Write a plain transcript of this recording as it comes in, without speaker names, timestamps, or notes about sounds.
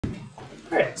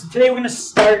All right, so today we're going to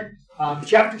start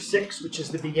chapter 6, which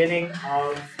is the beginning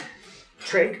of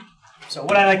trig. So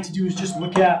what I like to do is just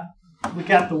look at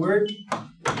the word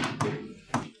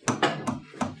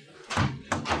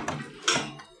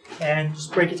and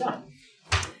just break it down.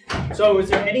 So is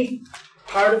there any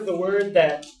part of the word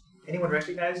that anyone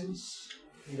recognizes?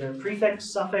 Either a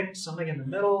prefix, suffix, something in the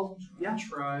middle? Yeah?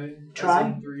 Try. Try?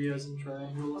 As in 3 as in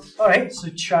triangle. All right, so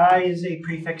try is a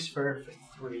prefix for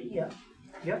 3. Yeah.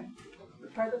 Yeah. The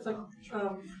part that's like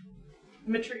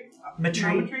geometry.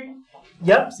 Geometry.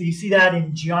 Yep, so you see that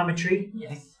in geometry.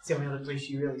 Yes. I think it's the only other place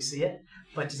you really see it.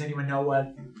 But does anyone know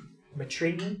what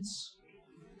metry means?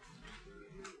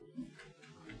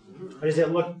 Or does it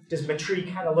look? Does metry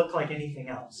kind of look like anything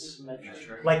else?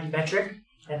 Metric. Like metric,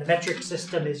 and the metric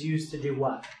system is used to do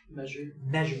what? Measure.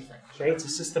 Measure things, right? It's a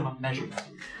system of measurement.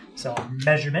 So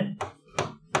measurement.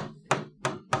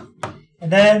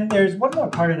 And then there's one more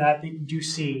part of that you do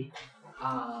see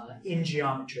in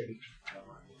geometry.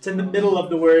 It's in the middle of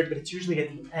the word, but it's usually at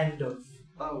the end of.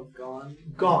 Oh, gone.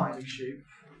 Gone. Like shape.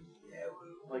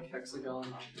 Like hexagon,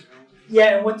 octagon.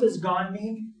 Yeah, and what does gone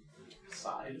mean?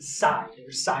 Side. Side,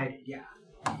 or sided, yeah.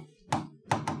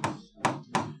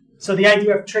 So the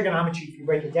idea of trigonometry, if you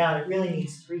break it down, it really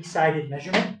means three-sided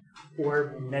measurement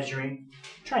or measuring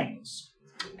triangles.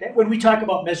 Okay? When we talk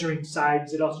about measuring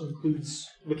sides, it also includes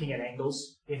looking at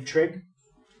angles in trig.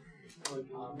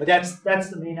 But that's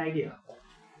the main idea.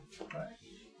 All right.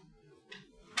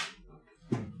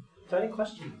 So any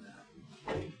question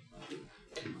on that?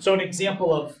 So an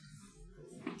example of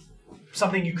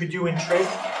something you could do in trig,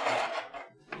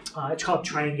 it's called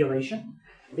triangulation.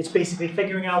 It's basically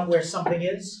figuring out where something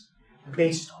is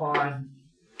based on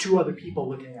two other people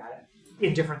looking at it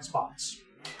in different spots.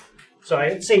 So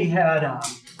I'd say you had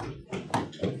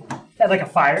like a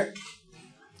fire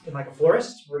in like a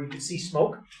forest where you could see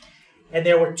smoke, and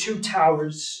there were two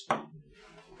towers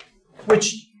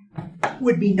which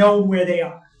would be known where they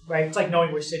are, right? It's like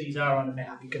knowing where cities are on a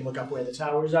map. You can look up where the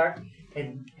towers are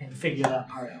and figure that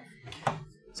part out.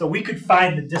 So we could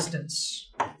find the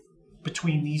distance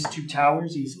between these two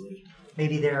towers easily.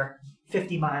 Maybe they're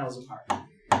 50 miles apart.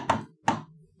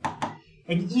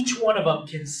 And each one of them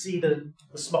can see the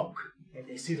smoke. And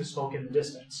they see the smoke in the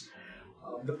distance.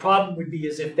 The problem would be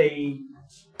is if they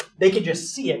can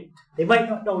just see it, they might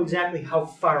not know exactly how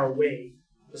far away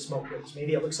the smoke is.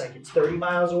 Maybe it looks like it's 30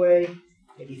 miles away,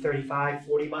 maybe 35,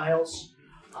 40 miles.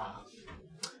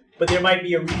 But there might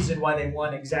be a reason why they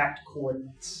want exact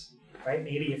coordinates, right?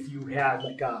 Maybe if you had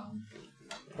like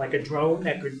a drone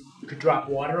that could drop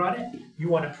water on it, you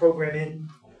want to program in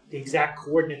the exact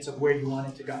coordinates of where you want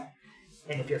it to go.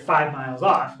 And if you're 5 miles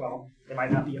off, well, there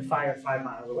might not be a fire 5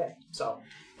 miles away. So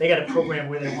they got to program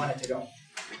where they want it to go.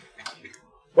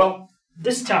 Well,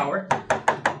 this tower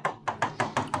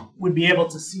would be able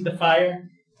to see the fire,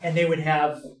 and they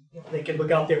could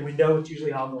look out their window. It's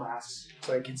usually all glass,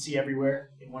 so they can see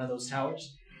everywhere in one of those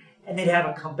towers. And they'd have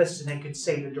a compass, and they could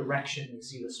say the direction they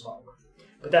see the smoke.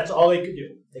 But that's all they could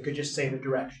do. They could just say the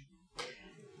direction.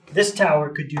 This tower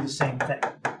could do the same thing.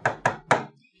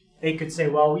 They could say,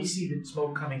 well, we see the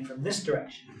smoke coming from this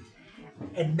direction.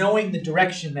 And knowing the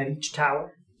direction that each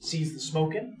tower sees the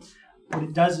smoke in, what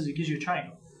it does is it gives you a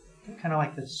triangle. Kind of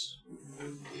like this.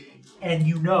 And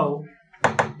you know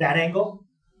that angle,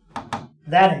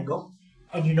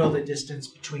 and you know the distance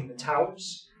between the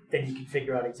towers, then you can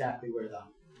figure out exactly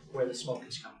where the smoke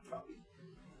is coming from.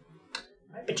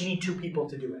 Right? But you need two people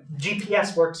to do it.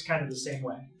 GPS works kind of the same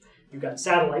way. You've got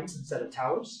satellites instead of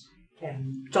towers,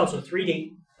 and it's also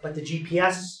 3D, but the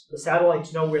GPS, the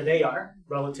satellites know where they are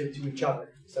relative to each other,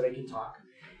 so they can talk.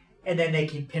 And then they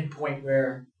can pinpoint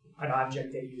where an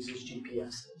object that uses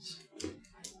GPS is.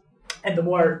 And the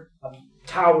more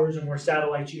towers or more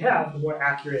satellites you have, the more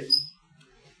accurate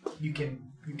you can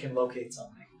locate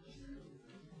something.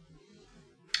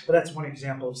 But that's one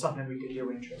example of something we could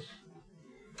do in trig.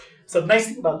 So the nice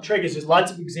thing about trig is there's lots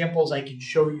of examples I can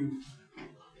show you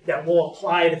that will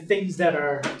apply to things that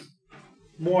are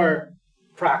more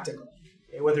practical.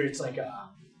 Okay, whether it's like a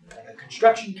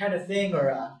construction kind of thing or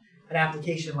an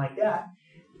application like that,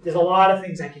 there's a lot of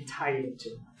things I can tie it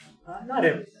into. Not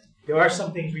everything. There are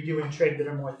some things we do in trig that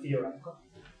are more theoretical,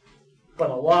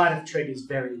 but a lot of trig is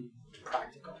very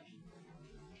practical.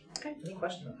 Okay, any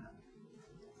question on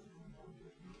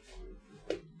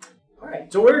that? All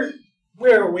right, so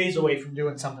we're a ways away from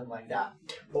doing something like that,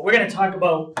 but we're going to talk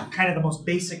about kind of the most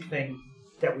basic thing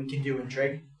that we can do in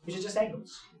trig, which is just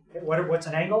angles. Okay, what's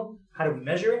an angle? How do we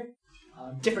measure it?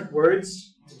 Different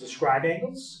words to describe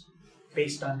angles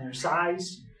based on their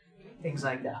size, things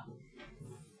like that.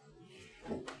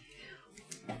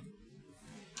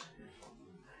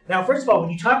 Now, first of all, when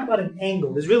you talk about an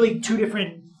angle, there's really two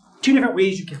different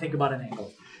ways you can think about an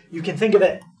angle. You can think of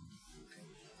it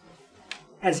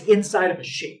as inside of a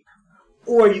shape,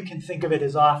 or you can think of it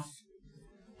as off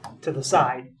to the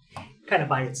side, kind of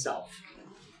by itself.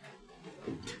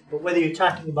 But whether you're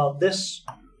talking about this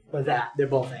or that, they're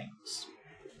both angles.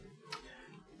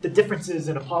 The differences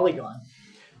in a polygon.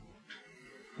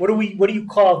 What do you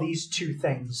call these two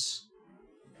things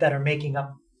that are making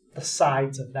up the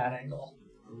sides of that angle?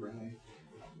 Array.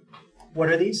 What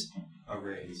are these?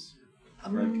 Arrays.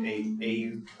 Like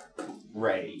a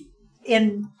ray.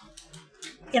 In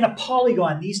a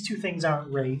polygon, these two things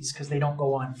aren't rays because they don't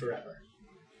go on forever.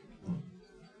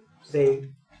 They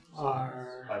are...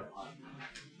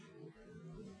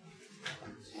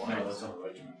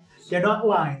 They're not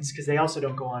lines because they also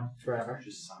don't go on forever.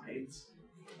 Just sides.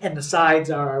 And the sides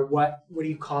are what do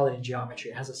you call it in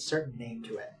geometry? It has a certain name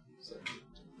to it.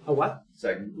 A what?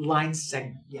 Segment. Line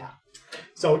segment, yeah.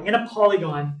 So in a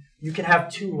polygon, you can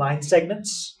have two line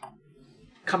segments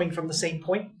coming from the same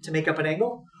point to make up an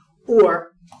angle,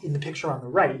 or in the picture on the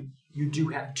right, you do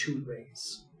have two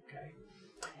rays. Okay,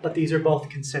 but these are both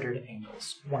considered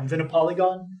angles. One's in a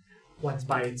polygon, one's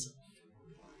by itself.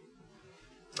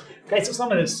 Okay, so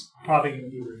some of this is probably going to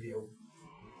be review.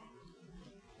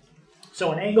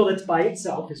 So an angle that's by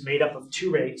itself is made up of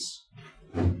two rays,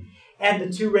 and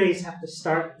the two rays have to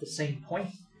start at the same point,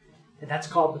 and that's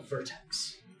called the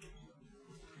vertex.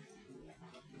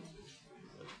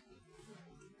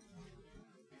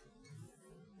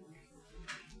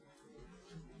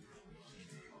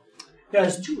 Now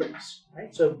there's two rays,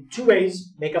 right? So two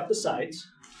rays make up the sides.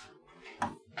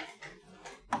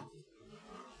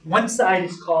 One side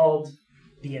is called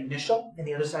the initial, and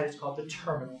the other side is called the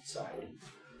terminal side.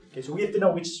 Okay, so we have to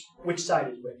know which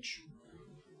side is which.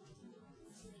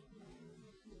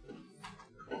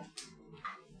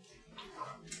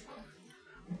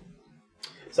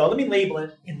 So let me label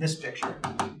it in this picture.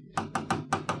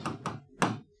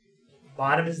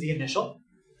 Bottom is the initial,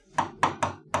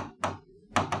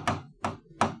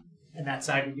 and that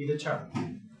side would be the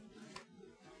terminal.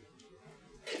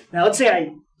 Now let's say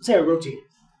I rotate it.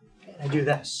 I do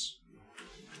this.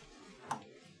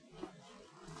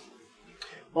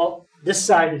 Well, this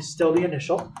side is still the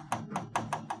initial,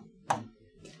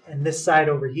 and this side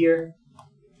over here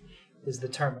is the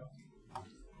terminal.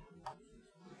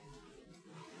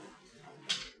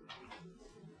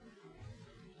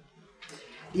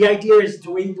 The idea is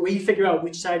the way you figure out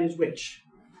which side is which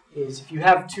is if you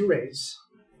have two rays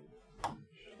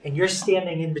and you're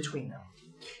standing in between them.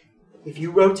 If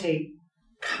you rotate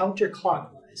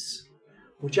counterclockwise,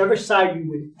 whichever side you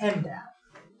would end at,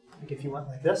 like if you went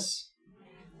like this,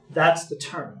 that's the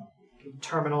terminal. The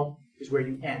terminal is where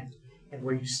you end, and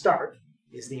where you start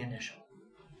is the initial.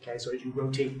 Okay, so as you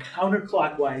rotate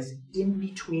counterclockwise in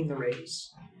between the rays,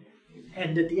 you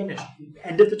end at the initial, you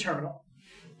end at the terminal,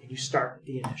 and you start at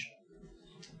the initial.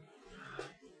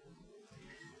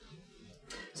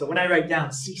 So when I write down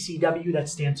CCW, that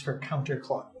stands for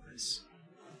counterclockwise.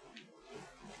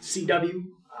 CW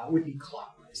would be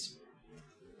clockwise.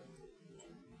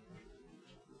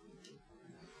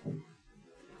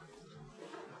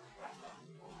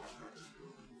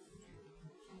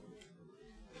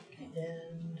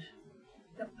 And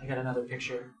yep, I got another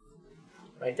picture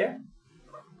right there.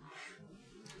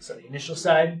 So the initial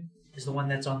side is the one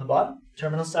that's on the bottom.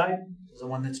 Terminal side is the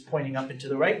one that's pointing up and to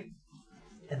the right.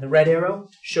 And the red arrow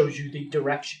shows you the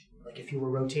direction. Like if you were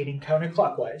rotating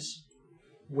counterclockwise,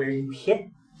 where you hit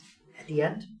at the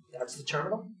end, that's the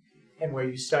terminal. And where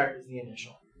you start is the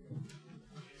initial.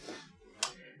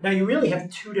 Now you really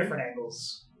have two different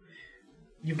angles.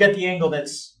 You've got the angle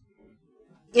that's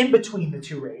in between the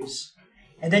two rays,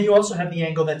 and then you also have the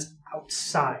angle that's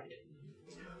outside.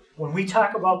 When we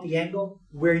talk about the angle,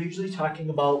 we're usually talking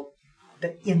about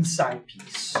the inside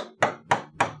piece.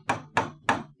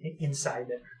 Inside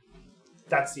there.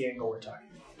 That's the angle we're talking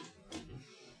about.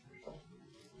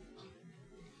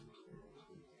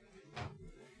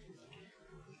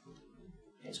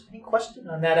 Okay, so any question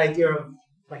on that idea of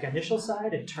like initial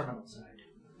side and terminal side?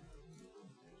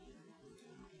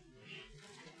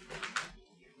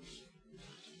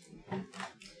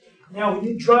 Now, when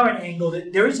you draw an angle,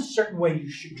 there is a certain way you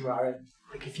should draw it.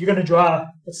 Like if you're going to draw,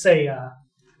 let's say, a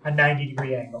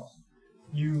 90-degree angle,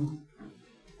 you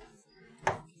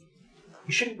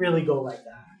shouldn't really go like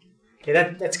that. Okay,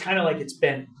 that's kind of like it's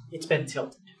been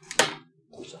tilted.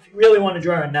 So if you really want to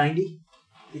draw a 90,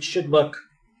 it should look,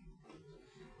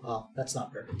 well, that's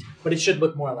not perfect, but it should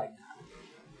look more like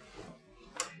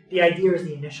that. The idea is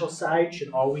the initial side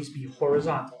should always be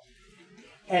horizontal,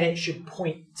 and it should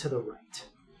point to the right.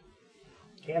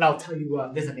 Okay, and I'll tell you,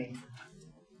 there's a name for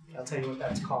that. I'll tell you what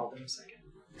that's called in a second.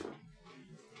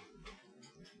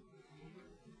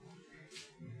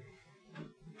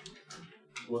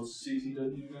 What's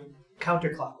CCW again?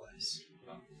 Counterclockwise.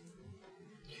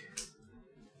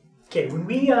 Okay, when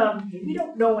we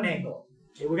don't know an angle,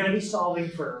 okay, we're going to be solving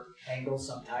for angles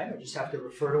sometime, or just have to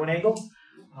refer to an angle.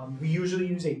 We usually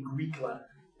use a Greek letter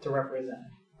to represent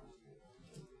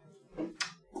it.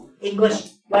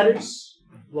 English letters,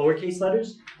 lowercase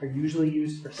letters, are usually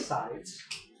used for sides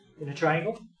in a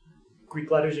triangle. Greek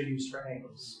letters are used for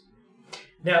angles.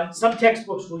 Now, some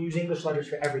textbooks will use English letters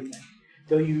for everything.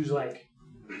 They'll use like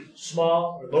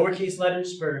small or lowercase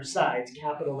letters for sides,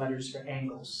 capital letters for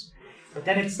angles. But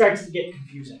then it starts to get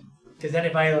confusing. Because then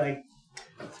if I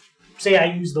say I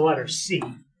use the letter C,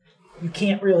 you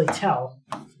can't really tell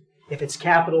if it's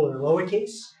capital or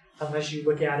lowercase unless you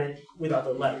look at it with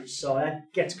other letters. So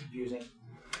that gets confusing.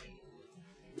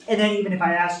 And then even if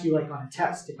I ask you on a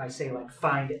test, if I say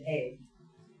find A,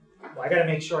 well, I got to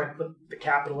make sure I put the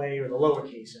capital A or the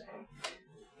lowercase A.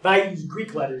 If I use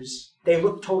Greek letters, they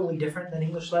look totally different than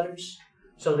English letters,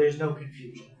 so there's no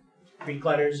confusion. Greek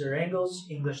letters are angles,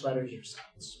 English letters are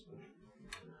sides.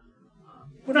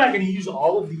 We're not going to use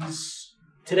all of these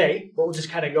today, but we'll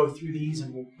just kind of go through these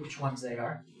and which ones they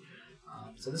are.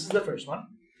 So this is the first one.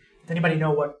 Does anybody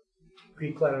know what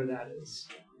Greek letter that is?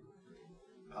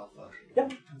 Alpha.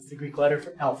 Yep, that's the Greek letter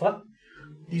for alpha.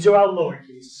 These are all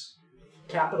lowercase.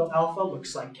 Capital Alpha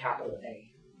looks like capital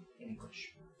A in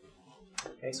English.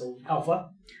 Okay, so alpha.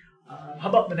 How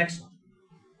about the next one?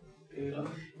 Beta.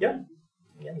 Yep.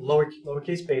 Again,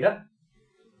 lowercase beta.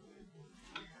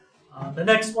 The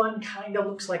next one kind of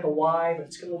looks like a Y, but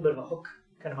it's got a little bit of a hook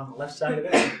kind of on the left side of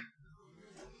it.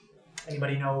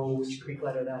 Anybody know which Greek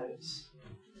letter that is?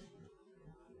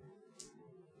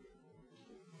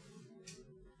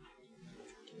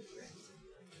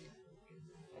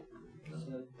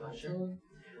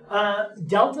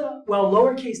 Delta, well,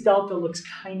 lowercase delta looks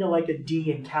kind of like a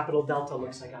D, and capital delta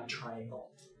looks like a triangle.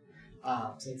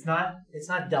 So it's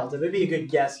not delta. That'd be a good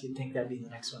guess. You'd think that'd be the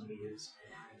next one we use.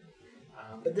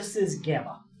 But this is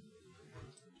gamma.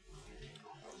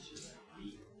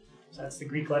 So that's the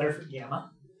Greek letter for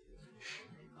gamma.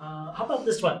 How about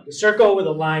this one? The circle with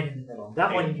a line in the middle.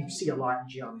 That one you see a lot in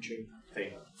geometry.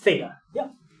 Theta. Theta.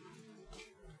 Yep.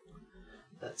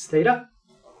 That's theta.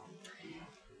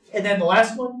 And then the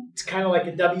last one, it's kind of like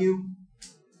a W,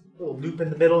 little loop in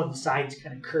the middle, and the sides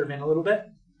kind of curve in a little bit.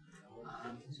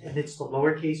 And it's the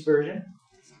lowercase version.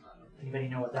 Anybody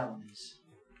know what that one is?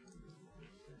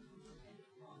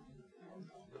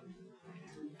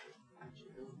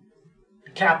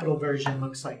 The capital version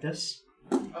looks like this.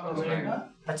 Oh, Omega.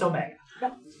 That's omega.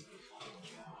 Yep.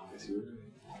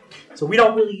 So we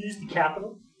don't really use the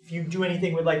capital. If you do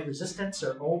anything with resistance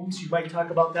or ohms, you might talk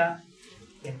about that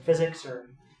in physics or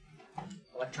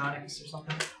electronics or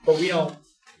something. But we don't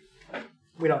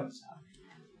use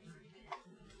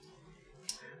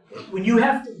that. When you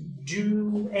have to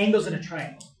do angles in a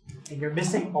triangle and you're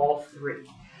missing all three,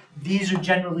 these are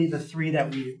generally the three that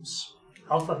we use: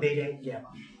 alpha, beta, and gamma.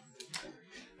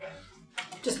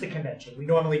 Just the convention. We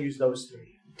normally use those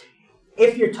three.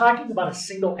 If you're talking about a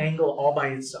single angle all by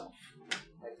itself,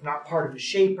 not part of a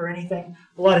shape or anything,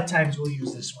 a lot of times we'll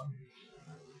use this one.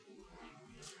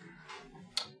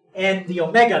 And the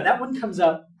omega, that one comes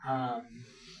up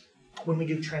when we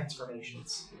do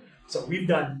transformations. So we've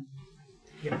done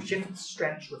shift,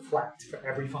 stretch, reflect for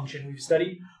every function we've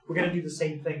studied. We're going to do the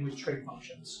same thing with trig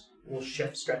functions. We'll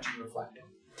shift, stretch, and reflect them.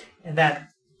 And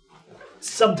that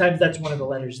sometimes that's one of the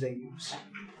letters they use.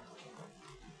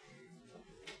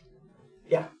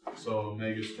 Yeah. So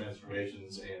omega's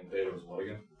transformations and theta was what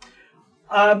again?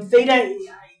 Theta,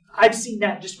 I've seen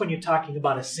that just when you're talking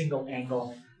about a single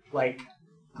angle.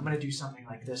 I'm going to do something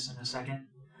like this in a second.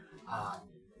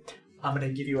 I'm going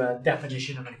to give you a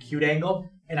definition of an acute angle,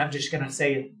 and I'm just going to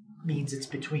say it means it's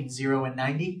between 0 and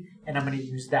 90, and I'm going to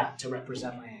use that to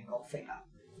represent my angle, theta.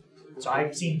 So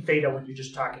I've seen theta when you're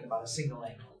just talking about a single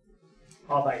angle,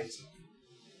 all by itself.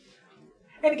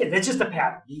 And again, that's just a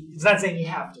pattern. It's not saying you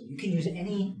have to. You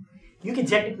can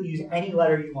technically use any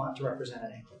letter you want to represent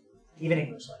an angle, even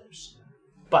English letters.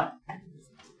 But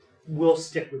we'll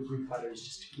stick with Greek letters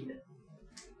just to keep it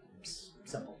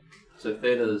simple. So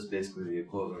theta is basically the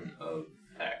equivalent of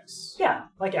x. Yeah,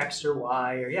 like x or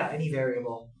y or any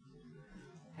variable.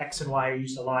 X and y are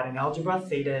used a lot in algebra.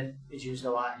 Theta is used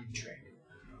a lot in trig.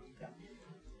 Yeah.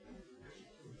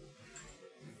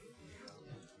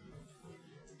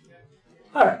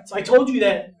 All right, so I told you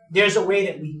that there's a way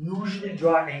that we usually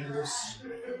draw angles.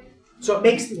 So it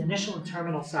makes the initial and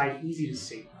terminal side easy to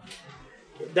see.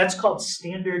 That's called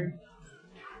standard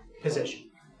position.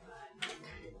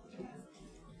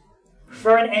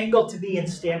 For an angle to be in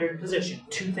standard position,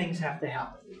 two things have to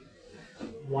happen.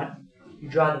 One, you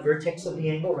draw the vertex of the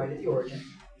angle right at the origin.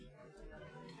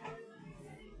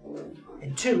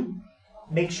 And two,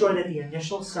 make sure that the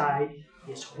initial side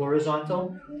is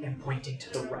horizontal and pointing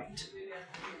to the right.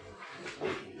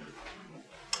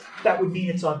 That would mean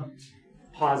it's on the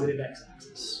positive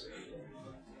x-axis.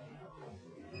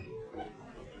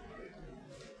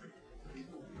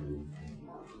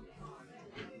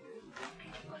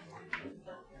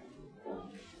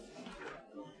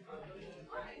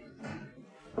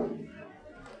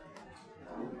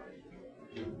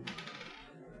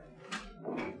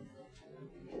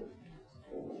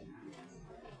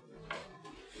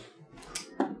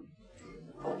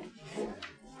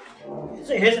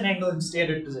 So here's an angle in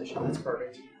standard position. That's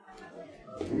perfect.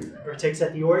 Vertex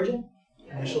at the origin,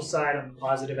 initial side on the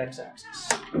positive x-axis.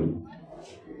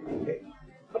 Okay.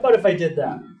 How about if I did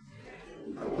that?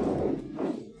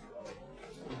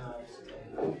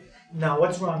 Now,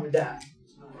 what's wrong with that?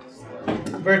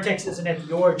 Vertex isn't at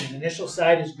the origin. Initial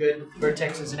side is good.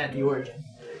 Vertex isn't at the origin.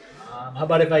 How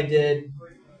about if I did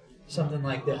something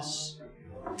like this?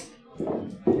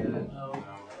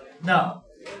 No.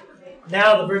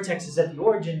 Now the vertex is at the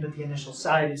origin, but the initial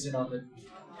side isn't on the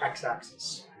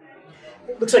x-axis.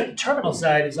 It looks like the terminal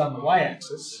side is on the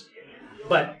y-axis,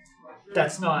 but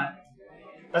that's not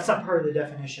part of the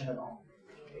definition at all.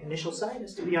 Initial side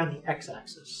has to be on the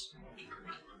x-axis.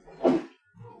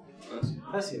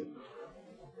 That's it.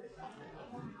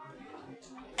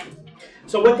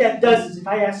 So what that does is if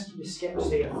I ask you to sketch,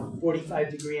 say, a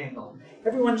 45-degree angle,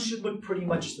 everyone should look pretty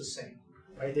much the same.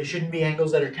 Right? There shouldn't be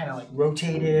angles that are kind of like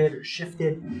rotated or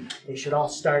shifted. They should all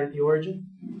start at the origin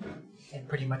and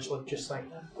pretty much look just like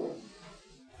that.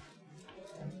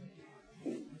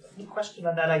 Any question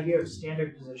on that idea of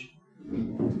standard position?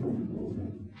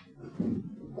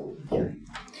 Okay.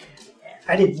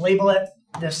 I didn't label it.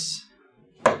 This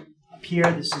up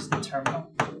here, this is the terminal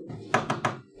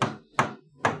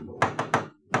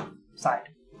side.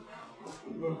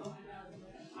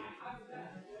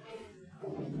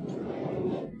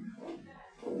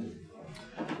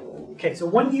 Okay, so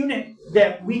one unit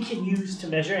that we can use to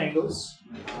measure angles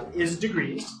is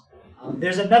degrees.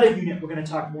 There's another unit we're going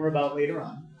to talk more about later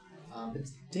on.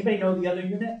 Does anybody know the other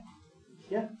unit?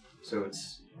 Yeah? So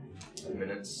it's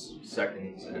minutes,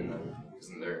 seconds, and then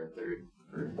isn't there a third?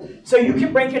 So you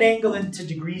can break an angle into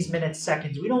degrees, minutes,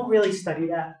 seconds. We don't really study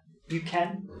that. You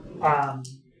can. So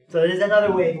there's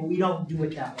another way, but we don't do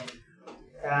it that way.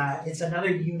 It's another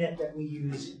unit that we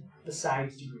use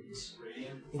besides degrees.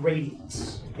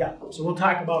 Radians. Yeah, so we'll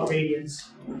talk about radians.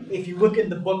 If you look in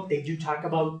the book, they do talk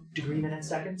about degree, minutes,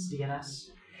 seconds, DNS.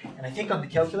 And I think on the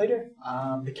calculator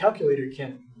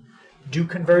can do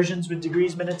conversions with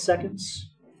degrees, minutes, seconds.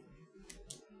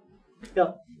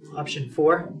 Yep, option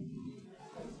 4.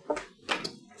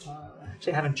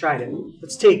 Actually, I haven't tried it.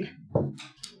 Let's take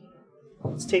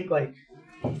like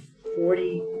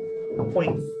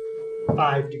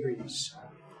 40.5 degrees.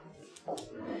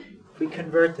 If we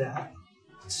convert that,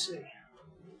 let's see,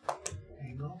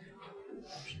 angle,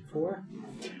 option 4.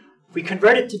 If we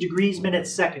convert it to degrees,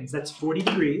 minutes, seconds, that's 40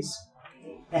 degrees,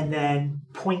 and then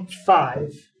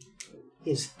 0.5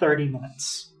 is 30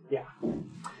 minutes. Yeah.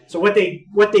 So what they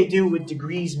do with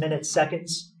degrees, minutes,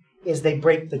 seconds is they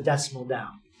break the decimal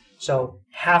down. So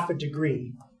half a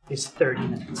degree is 30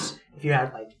 minutes. If you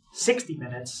had like 60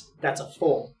 minutes, that's a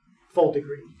full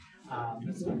degree.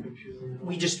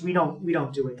 We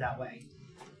don't do it that way.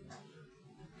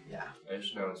 Yeah. I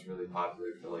just know it's really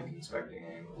popular for like inspecting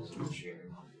angles and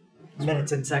machining.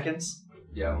 Minutes and seconds.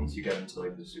 Yeah, once you get into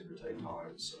like the super tight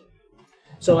tolerance.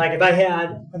 So like if I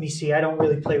had, let me see, I don't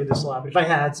really play with this a lot, but if I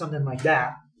had something like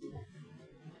that,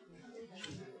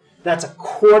 that's a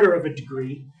quarter of a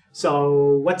degree.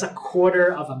 So what's a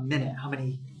quarter of a minute? How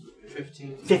many?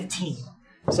 15. 15.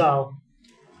 So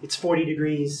it's 40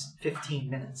 degrees, 15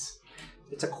 minutes.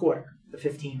 It's a quarter. The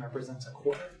 15 represents a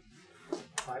quarter.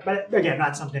 All right, but again,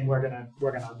 not something we're gonna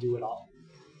do at all.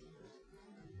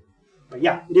 But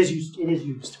yeah, it is used. It is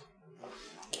used.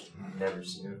 Never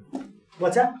seen it.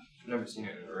 What's that? Never seen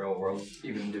it in the real world,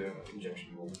 even doing like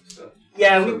injection molding stuff.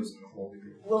 Yeah, So it's in the whole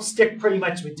degree. we'll stick pretty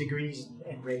much with degrees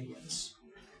and radians.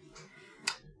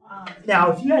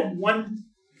 Now, if you had one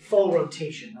full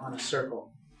rotation on a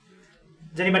circle,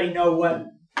 does anybody know what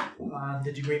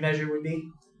the degree measure would be?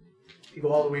 If you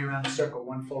go all the way around the circle,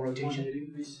 one full rotation.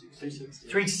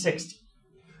 360.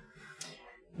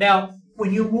 Now,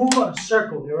 when you move on a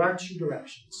circle, there are two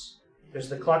directions. There's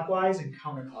the clockwise and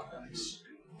counterclockwise.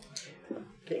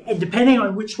 Okay, and depending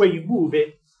on which way you move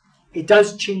it, it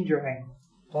does change your angle.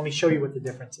 Let me show you what the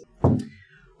difference is. All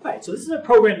right, so this is a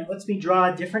program that lets me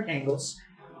draw different angles,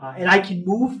 and I can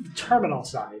move the terminal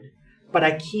side, but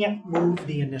I can't move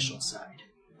the initial side.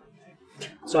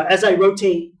 So as I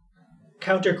rotate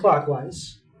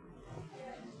counterclockwise,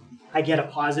 I get a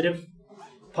positive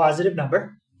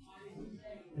number.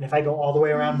 And if I go all the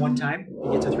way around one time,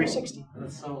 I get to 360.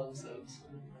 That's so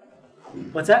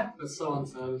unsatisfying. What's that? That's so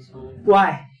unsatisfying.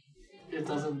 Why? It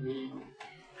doesn't meet.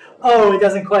 Oh, it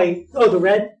doesn't quite. Oh, the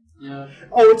red? Yeah.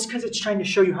 Oh, it's because it's trying to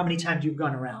show you how many times you've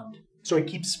gone around. So it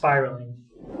keeps spiraling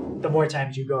the more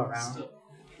times you go around.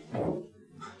 Still.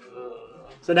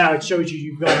 So now it shows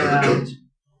you've gone around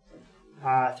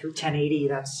through 1080.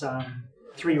 That's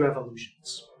 3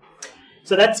 revolutions.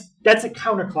 So that's a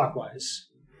counterclockwise.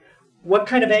 What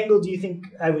kind of angle do you think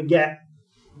I would get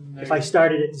if I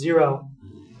started at 0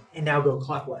 and now go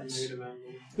clockwise? Negative angle.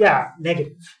 Yeah,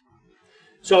 negative.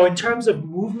 So in terms of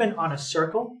movement on a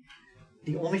circle,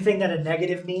 the only thing that a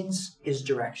negative means is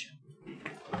direction.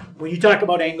 When you talk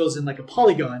about angles in like a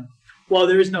polygon, well,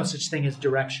 there is no such thing as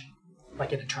direction,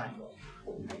 like in a triangle.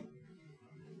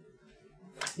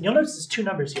 And you'll notice there's 2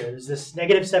 numbers here. There's this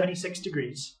negative 76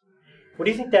 degrees. What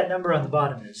do you think that number on the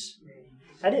bottom is?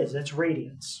 That's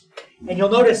radians. And you'll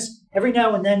notice every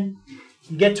now and then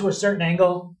you get to a certain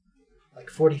angle,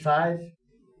 like 45.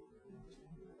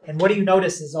 And what do you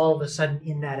notice is all of a sudden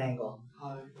in that angle?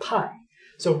 Pi.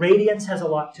 So radians has a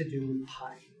lot to do with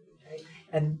pi. Okay?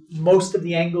 And most of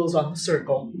the angles on the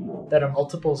circle that are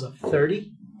multiples of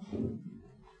 30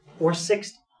 or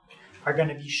 60 are going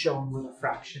to be shown with a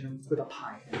fraction, with a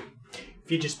pi. If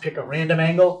you just pick a random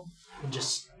angle and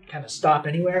just kind of stop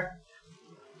anywhere,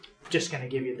 just going to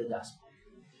give you the decimal.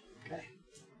 Okay.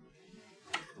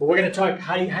 But we're going to talk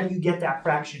how do you get that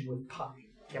fraction with pi.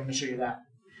 Okay, I'm going to show you that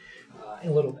in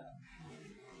a little bit.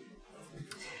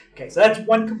 Okay, so that's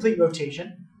one complete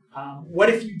rotation. What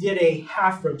if you did a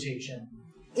half rotation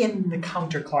in the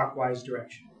counterclockwise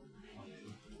direction?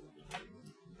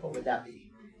 What would that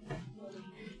be?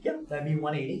 Yep, that'd be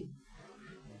 180.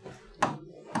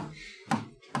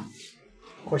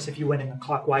 Of course, if you went in the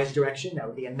clockwise direction, that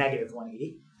would be a negative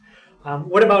 180.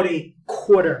 What about a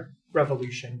quarter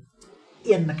revolution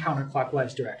in the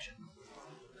counterclockwise direction?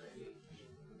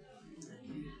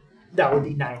 That would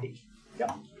be 90.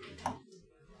 Yep.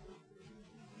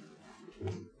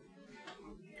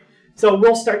 So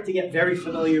we'll start to get very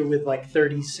familiar with like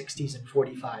 30s, 60s, and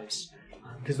 45s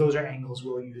because those are angles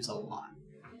we'll use a lot.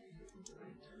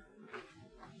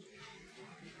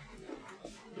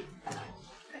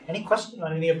 Any questions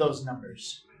on any of those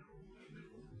numbers?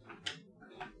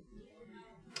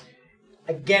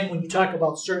 Again, when you talk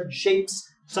about certain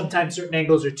shapes, sometimes certain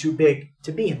angles are too big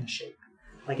to be in the shape.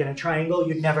 Like in a triangle,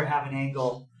 you'd never have an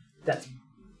angle that's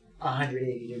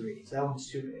 180 degrees. That one's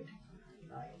too big.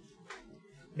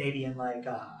 Maybe in like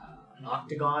an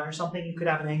octagon or something, you could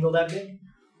have an angle that big,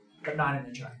 but not in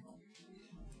a triangle.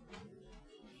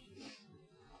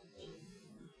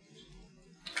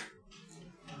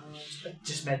 I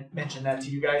just mentioned that to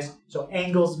you guys. So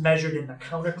angles measured in the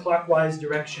counterclockwise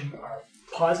direction are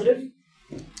positive.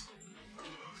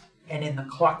 And in the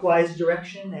clockwise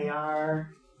direction, they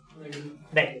are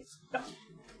negative. No.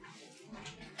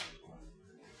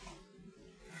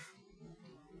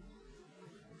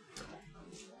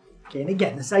 Okay, and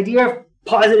again, this idea of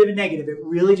positive and negative, it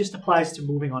really just applies to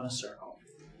moving on a circle.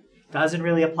 It doesn't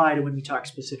really apply to when we talk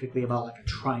specifically about like a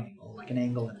triangle, like an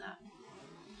angle in that.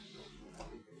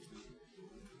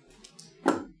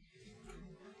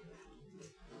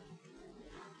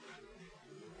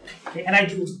 Okay, and I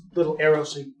do a little arrow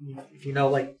so if you know,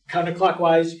 like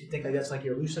counterclockwise, you can think like that's like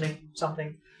you're loosening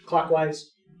something.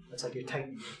 Clockwise, that's like you're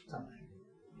tightening something,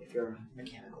 if you're a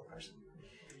mechanical person.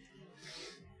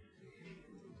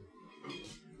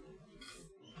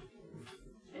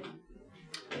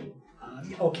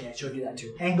 Okay, I showed you that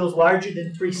too. Angles larger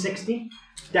than 360,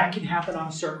 that can happen on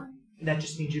a circle. And that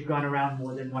just means you've gone around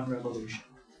more than one revolution.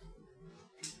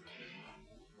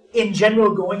 In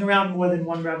general, going around more than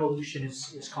one revolution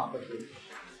is complicated.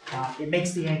 It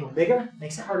makes the angle bigger,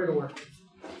 makes it harder to work with.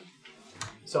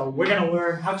 So we're going to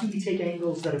learn how can we take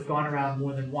angles that have gone around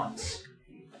more than once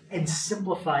and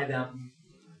simplify them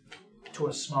to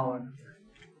a smaller number.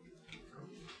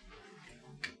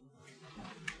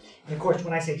 And of course,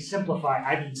 when I say simplify,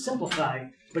 I mean simplify,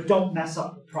 but don't mess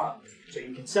up the problem. So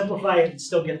you can simplify it and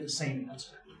still get the same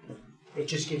answer. It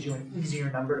just gives you an easier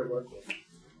number to work with.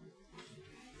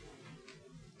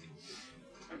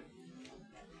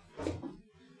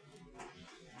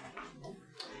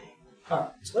 All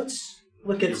right, so let's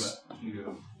look at...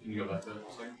 Can you go back there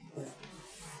a second?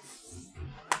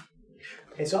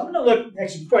 Okay, so I'm going to look,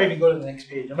 actually, before I even go to the next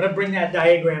page, I'm going to bring that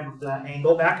diagram of the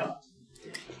angle back up.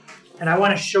 And I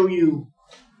want to show you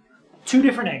two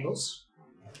different angles,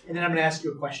 and then I'm going to ask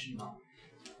you a question about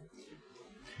it.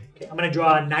 Okay, I'm going to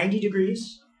draw 90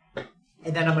 degrees,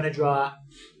 and then I'm going to draw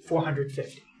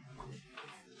 450.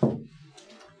 Okay,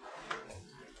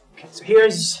 so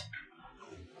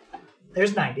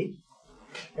there's 90.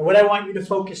 And what I want you to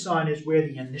focus on is where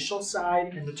the initial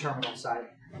side and the terminal side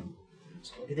are.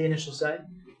 So look at the initial side,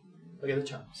 look at the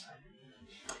terminal side.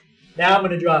 Now I'm going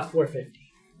to draw 450.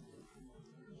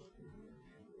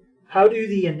 How do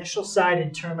the initial side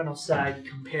and terminal side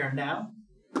compare now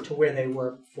to where they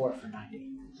were before for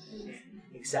 90?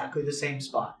 Exactly the same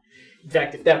spot. In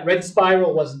fact, if that red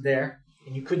spiral wasn't there,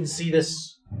 and you couldn't see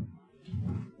this,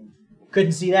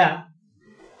 couldn't see that,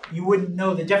 you wouldn't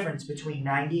know the difference between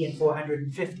 90 and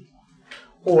 450.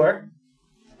 Or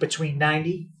between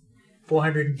 90,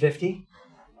 450,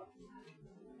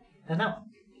 and that one.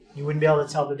 You wouldn't be able to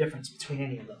tell the difference between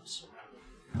any of those.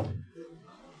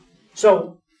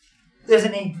 So there's a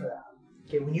name for that.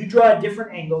 Okay, when you draw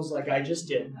different angles like I just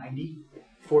did, 90,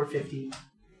 450,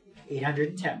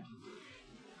 810,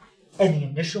 and the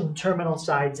initial and terminal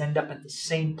sides end up at the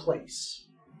same place,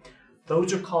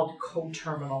 those are called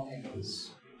coterminal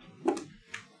angles.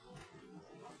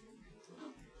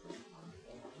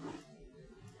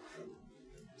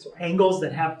 So angles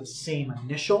that have the same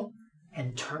initial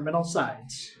and terminal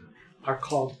sides are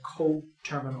called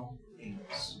coterminal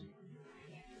angles.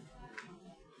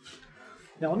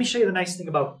 Now let me show you the nice thing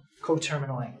about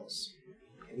coterminal angles.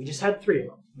 Okay, we just had three of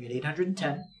them. We had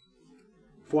 810,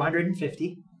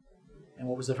 450, and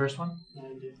what was the first one?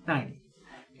 90.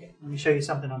 Okay, let me show you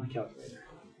something on the calculator.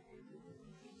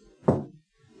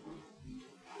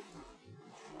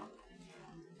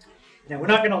 Now we're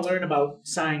not going to learn about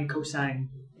sine, cosine,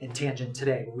 and tangent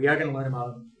today, but we are going to learn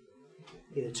about them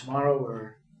either tomorrow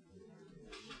or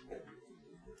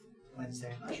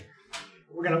Wednesday. I'm not sure.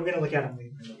 We're going to look at them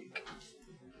later in the week.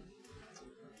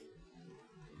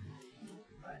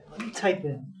 All right, let me type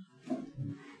in.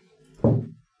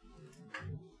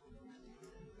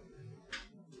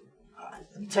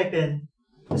 Let me type in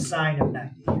the sine of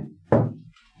 90.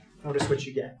 Notice what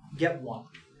you get. You get 1.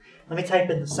 Let me type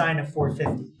in the sine of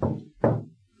 450.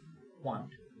 1.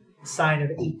 The sine of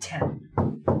 810.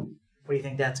 What do you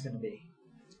think that's going to be?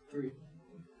 3.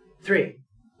 3.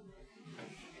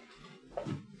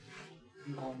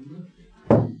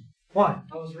 1. I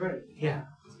was right. Yeah.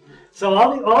 So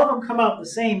all of them come out the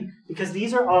same because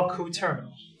these are all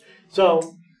coterminal.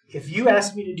 So if you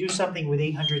ask me to do something with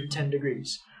 810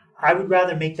 degrees, I would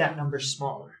rather make that number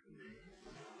smaller,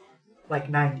 like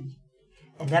 90.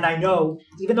 And then I know,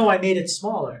 even though I made it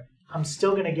smaller, I'm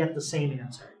still going to get the same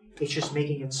answer. It's just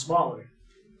making it smaller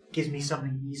gives me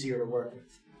something easier to work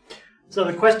with. So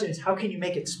the question is, how can you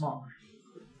make it smaller?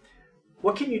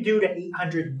 What can you do to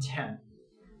 810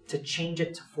 to change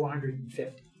it to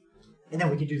 450? And then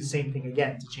we can do the same thing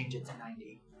again to change it to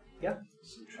 90. Yeah?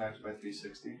 Subtract by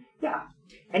 360. Yeah.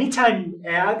 Anytime you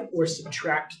add or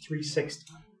subtract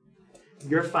 360,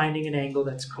 you're finding an angle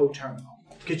that's coterminal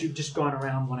because you've just gone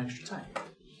around one extra time.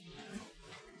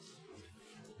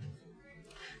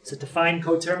 So to find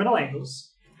coterminal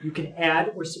angles, you can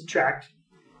add or subtract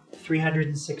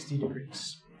 360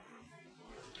 degrees.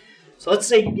 So let's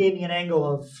say you gave me an angle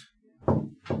of,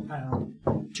 I don't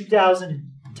know,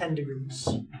 2010 degrees.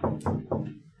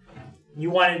 You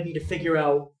wanted me to figure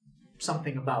out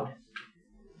something about it.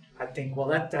 I think, well,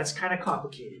 that's kind of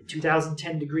complicated.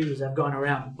 2010 degrees, I've gone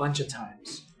around a bunch of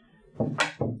times.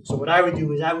 So what I would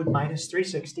do is I would minus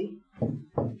 360,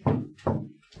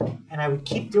 and I would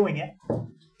keep doing it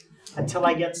until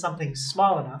I get something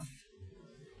small enough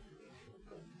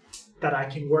that I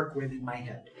can work with in my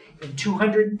head. In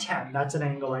 210, that's an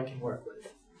angle I can work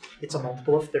with. It's a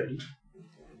multiple of 30.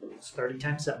 It's 30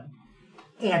 times 7.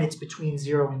 And it's between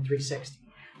 0 and 360.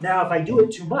 Now, if I do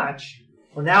it too much,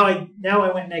 well, now I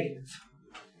went negative.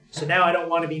 So now I don't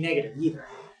want to be negative either.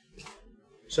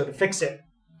 So to fix it,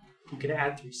 you can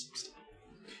add 360.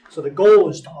 So the goal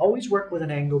is to always work with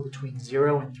an angle between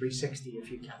 0 and 360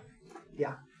 if you can.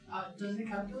 Yeah? Does the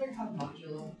calculator have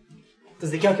modulo? Does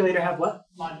the calculator have what?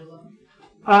 Modulo?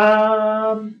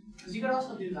 Because you could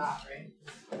also do that, right?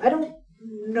 I don't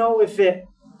know if it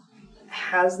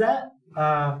has that.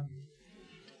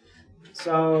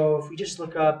 So if we just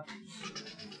look up,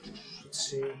 let's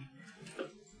see,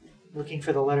 looking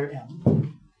for the letter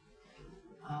M.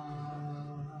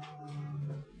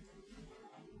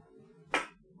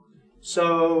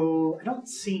 So I don't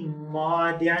see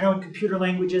mod. Yeah, I know in computer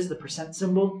languages the %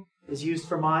 symbol is used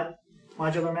for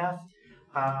modular math.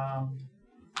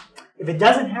 If it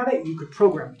doesn't have it, you could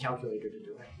program the calculator to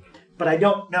do it. But I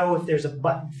don't know if there's a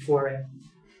button for it,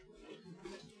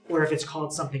 or if it's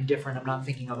called something different. I'm not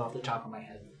thinking of off the top of my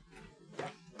head.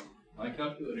 My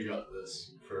calculator got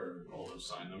this for all those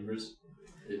sign numbers.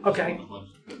 It just Okay. went a bunch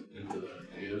into the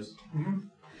negatives.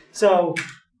 So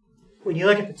when you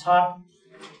look at the top,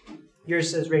 yours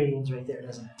says radians right there,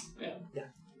 doesn't it? Yeah.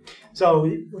 So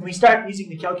when we start using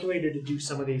the calculator to do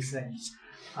some of these things,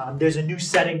 there's a new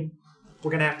setting we're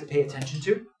going to have to pay attention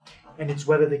to, and it's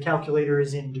whether the calculator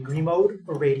is in degree mode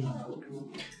or radian mode.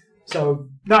 So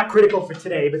not critical for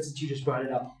today, but since you just brought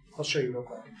it up, I'll show you real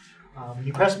quick. When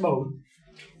you press mode,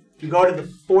 if you go to the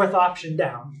fourth option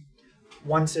down,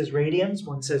 one says radians,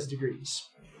 one says degrees.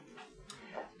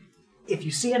 If you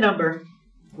see a number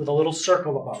with a little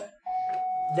circle above it,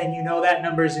 then you know that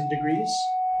number is in degrees.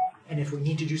 And if we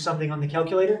need to do something on the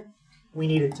calculator, we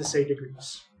need it to say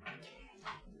degrees.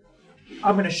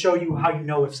 I'm going to show you how you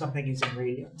know if something is in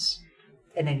radians.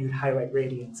 And then you'd highlight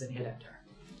radians and hit enter.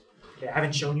 Okay, I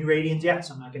haven't shown you radians yet,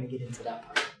 so I'm not going to get into that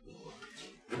part.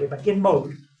 Okay, but in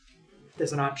mode,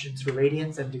 there's an options for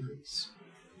radians and degrees.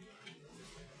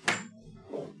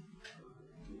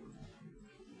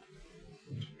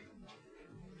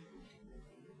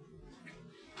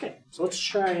 Okay, so let's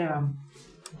try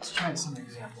some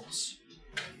examples.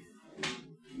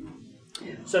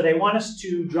 So they want us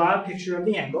to draw a picture of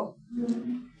the angle,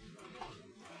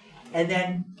 and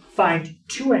then find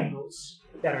two angles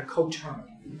that are coterminal.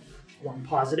 One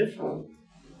positive,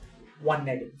 one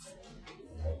negative.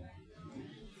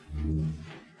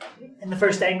 And the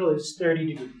first angle is 30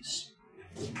 degrees.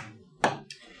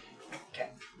 Okay.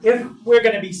 If we're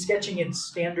going to be sketching in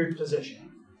standard position,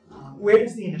 where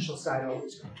does the initial side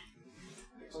always go?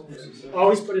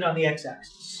 Always put it on the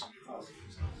x-axis.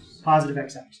 Positive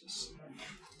x-axis.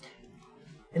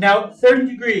 And now 30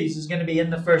 degrees is going to be in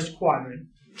the first quadrant.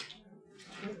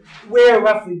 Where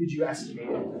roughly would you estimate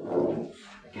it?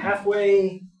 Like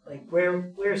halfway? Like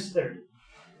where's 30?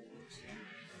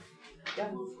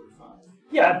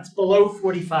 Yeah, it's below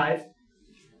 45.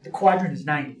 The quadrant is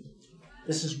 90.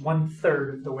 This is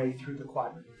 1/3 of the way through the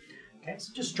quadrant. Okay,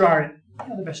 so just draw it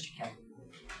the best you can.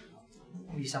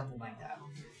 Maybe something like that.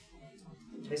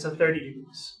 Okay, so 30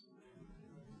 degrees.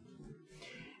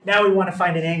 Now we want to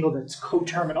find an angle that's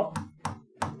coterminal.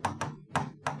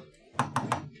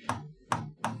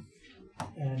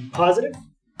 And positive.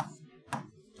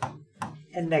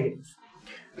 And negative.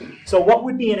 So what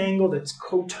would be an angle that's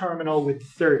coterminal with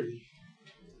 30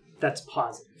 that's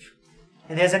positive?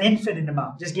 And there's an infinite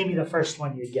amount. Just give me the first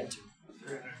one you'd get to.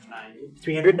 390.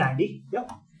 390,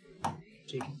 yep.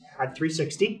 So you can add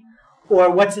 360.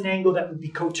 Or what's an angle that would be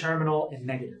coterminal and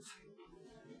negative?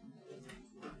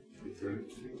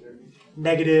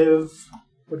 Negative,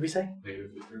 what did we say?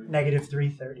 Negative 330. Negative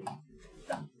 330.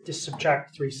 Just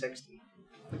subtract 360.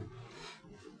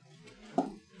 And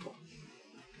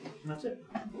that's it.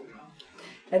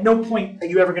 At no point are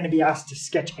you ever going to be asked to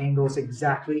sketch angles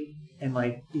exactly and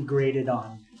be graded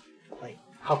on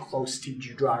how close did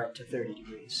you draw it to 30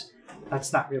 degrees.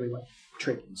 That's not really what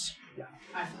trig is. Yeah.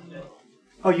 I found it.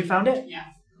 Oh, you found it? Yeah.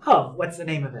 Oh, what's the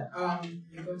name of it?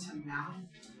 You go to mount,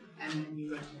 and then you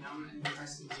go to num, and you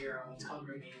press 0. It's called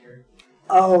remainder.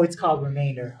 Oh, it's called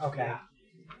remainder. Okay.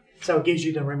 So it gives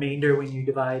you the remainder when you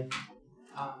divide.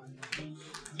 You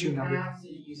Two kind of numbers. have to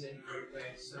use it in a weird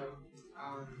way. So,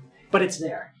 But it's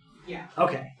there. yeah.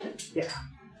 Okay. Yeah.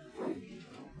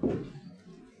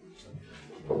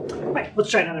 Right, let's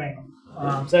try another angle.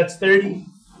 So that's 30.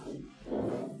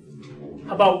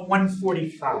 About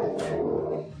 145.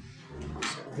 So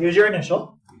here's your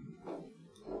initial.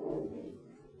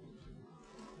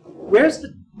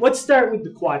 Let's start with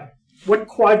the quadrant. What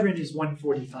quadrant is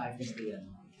 145 going to be in?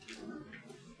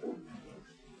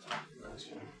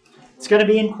 It's going to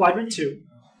be in quadrant 2.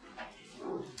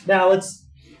 Now let's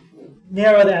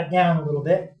narrow that down a little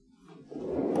bit.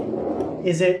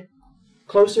 Is it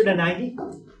closer to 90?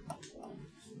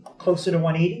 Closer to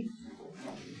 180?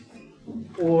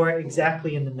 Or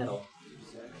exactly in the middle?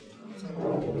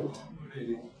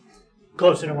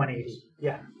 Closer to 180,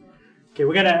 yeah. Okay,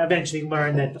 we're going to eventually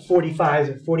learn that the 45s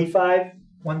are 45,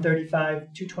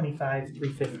 135, 225,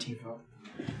 315.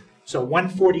 So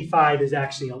 145 is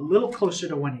actually a little closer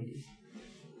to 180.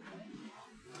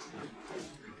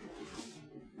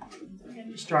 And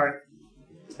you start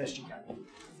as best you can.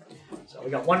 So we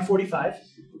got 145.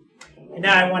 And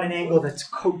now I want an angle that's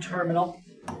coterminal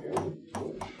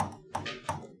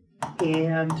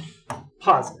and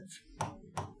positive.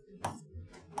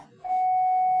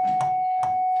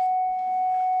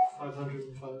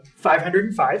 505.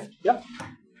 505, yep.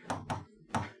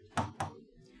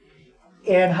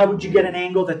 And how would you get an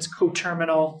angle that's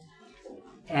coterminal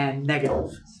and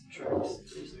negative? Subtract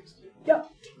 360. Yeah.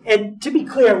 And to be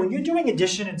clear, when you're doing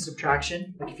addition and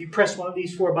subtraction, like if you press one of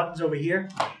these 4 buttons over here,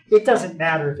 it doesn't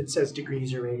matter if it says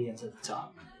degrees or radians at the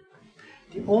top.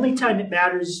 The only time it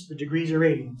matters for degrees or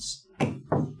radians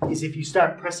is if you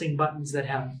start pressing buttons that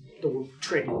have the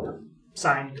trig in them,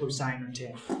 sine, cosine, or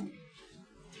tangent.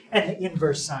 And the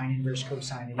inverse sine, inverse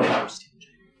cosine, and inverse tangent.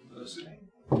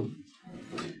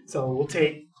 So we'll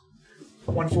take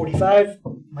 145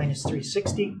 minus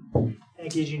 360, and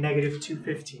it gives you negative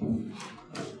 215.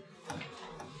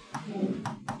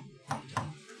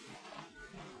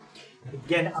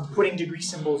 Again, I'm putting degree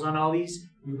symbols on all these.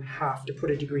 You have to put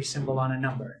a degree symbol on a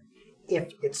number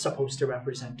if it's supposed to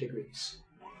represent degrees.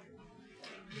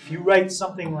 If you write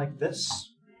something like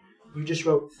this, you just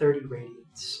wrote 30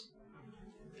 radians.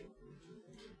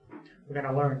 We're going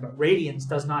to learn, but radians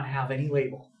does not have any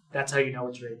label. That's how you know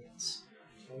it's radians.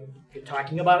 Okay? If you're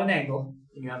talking about an angle,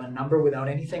 and you have a number without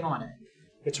anything on it,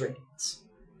 it's radians.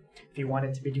 If you want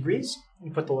it to be degrees,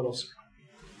 you put the little circle.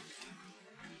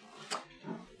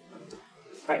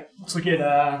 All right, let's look at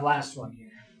last one here.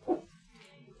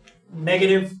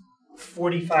 Negative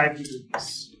 45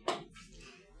 degrees.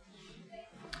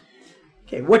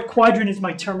 Okay, what quadrant is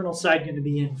my terminal side going to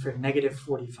be in for negative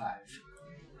 45?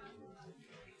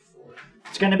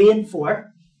 It's going to be in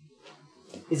 4.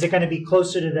 Is it going to be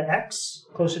closer to the x,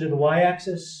 closer to the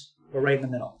y-axis, or right in the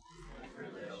middle?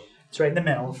 It's right in the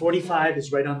middle. 45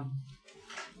 is right on,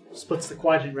 splits the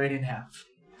quadrant right in half.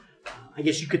 I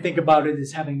guess you could think about it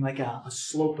as having like a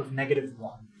slope of negative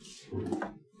 1.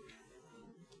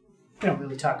 We don't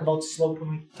really talk about slope when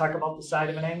we talk about the side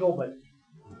of an angle, but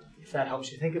if that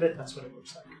helps you think of it, that's what it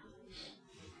looks like.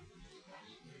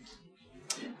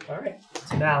 All right,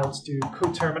 so now let's do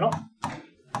coterminal.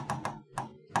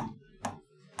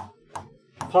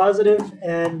 Positive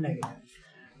and negative.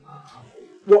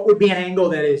 What would be an angle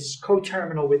that is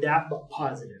coterminal with that but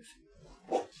positive?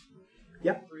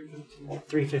 Yep.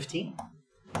 315.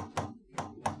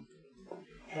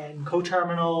 And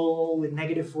coterminal with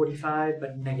negative 45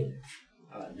 but negative.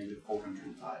 Negative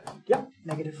 405. Yep,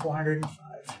 negative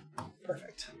 405.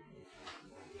 Perfect.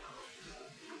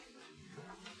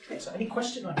 Okay, so any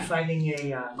question on finding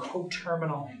a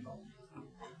coterminal angle?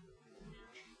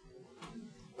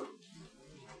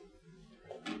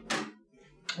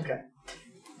 Okay.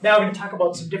 Now we're going to talk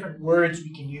about some different words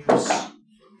we can use. I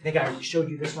think I already showed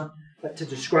you this one, but to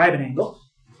describe an angle.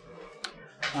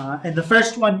 And the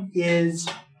first one is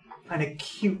an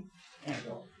acute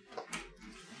angle.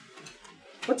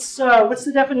 What's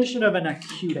the definition of an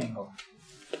acute angle?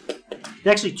 There's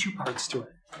actually 2 parts to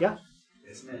it. Yeah?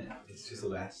 Isn't it? It's just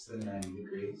less than 90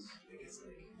 degrees. It's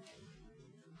like...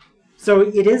 So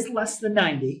it is less than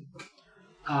 90,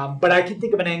 but I can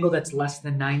think of an angle that's less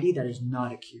than 90 that is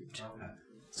not acute. Okay.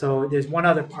 So there's one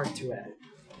other part to it.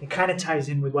 It kind of ties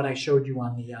in with what I showed you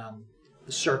on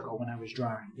the circle when I was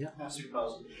drawing. Yeah? Has to be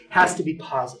positive. Has to be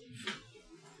positive.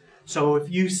 So if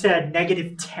you said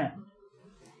negative 10,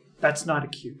 that's not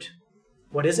acute.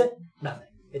 What is it? Nothing.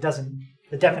 It doesn't.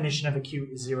 The definition of acute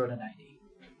is 0 to 90.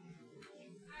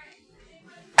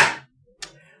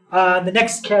 The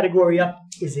next category up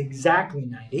is exactly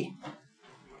 90.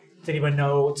 Does anyone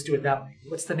know? Let's do it that way.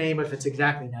 What's the name if it's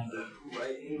exactly 90?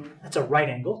 Right angle. That's a right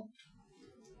angle.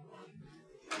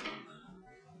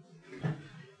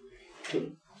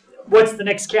 What's the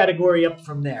next category up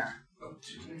from there?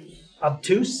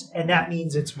 Obtuse, and that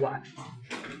means it's what?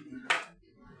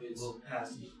 It's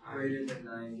past greater than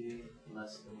 90,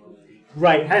 less than 180.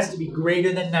 Right, it has to be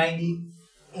greater than 90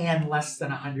 and less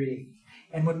than 180.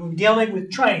 And when we're dealing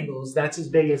with triangles, that's as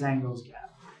big as angles get.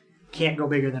 Can't go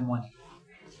bigger than 180.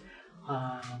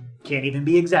 Can't even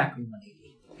be exactly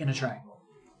 180 in a triangle.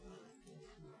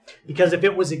 Because if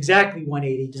it was exactly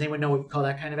 180, does anyone know what you call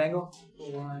that kind of angle?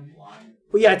 Line.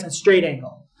 Well, yeah, it's a straight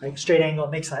angle. Right? Straight angle,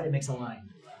 it makes a line.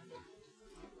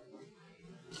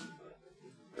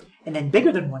 And then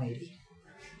bigger than 180.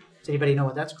 Does anybody know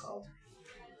what that's called?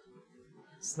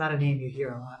 It's not a name you hear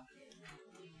a lot.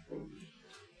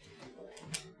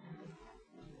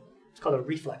 It's called a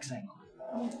reflex angle.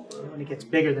 When it gets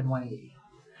bigger than 180.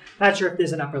 Not sure if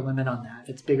there's an upper limit on that. If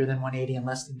it's bigger than 180 and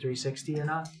less than 360 or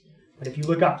not. But if you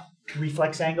look up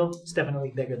reflex angle, it's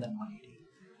definitely bigger than 180.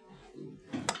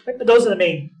 Right, but those are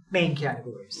the main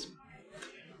categories.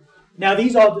 Now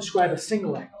these all describe a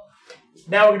single angle.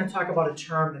 Now we're going to talk about a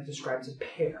term that describes a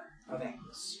pair of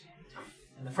angles.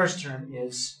 And the first term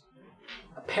is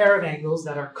a pair of angles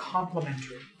that are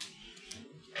complementary.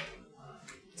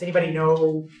 Does anybody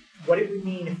know what it would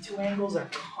mean if 2 angles are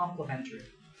complementary?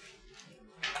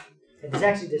 And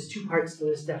there's two parts to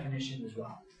this definition as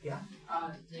well. Yeah?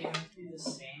 They have to be the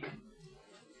same.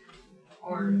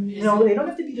 Or No, they don't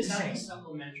have to be the is that same. a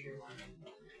supplementary one?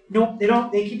 No, they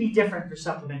don't. They can be different for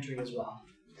supplementary as well.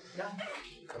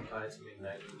 Combine to make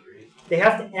 93. They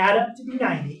have to add up to be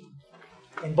 90,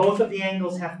 and both of the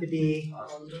angles have to be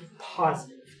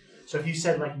positive. So if you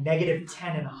said like negative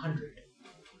 10 and 100,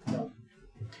 no,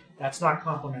 that's not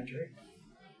complementary.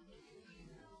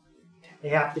 They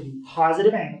have to be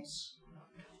positive angles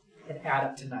and add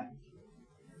up to 90.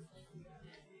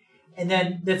 And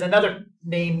then there's another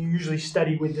name you usually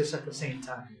study with this at the same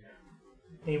time.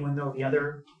 Anyone know the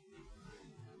other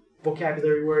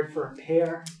vocabulary word for a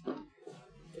pair?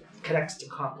 It connects to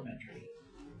complementary.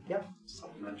 Yep.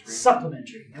 Supplementary.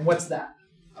 Supplementary. And what's that?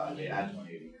 They add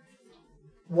 180.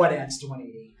 What adds to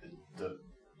 180? The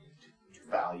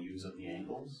values of the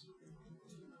angles.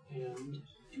 And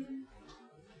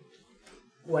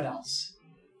What else?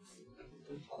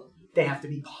 They have to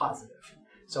be positive.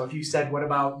 So if you said, what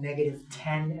about negative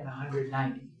 10 and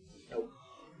 190? Nope.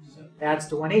 Adds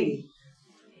to 180,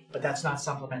 but that's not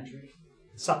supplementary.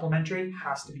 Supplementary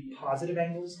has to be positive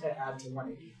angles that add to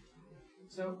 180.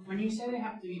 So when you say they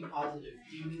have to be positive,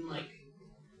 do you mean like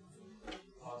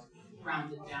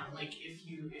rounded down? Like if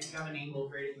you have an angle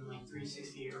greater than like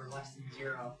 360 or less than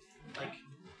 0, like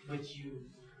would you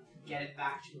get it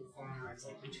back to a form where it's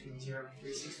like between 0 and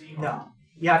 360? No,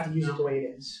 you have to use it the way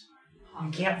it is. You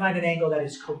can't find an angle that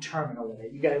is coterminal with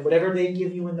it. You got whatever they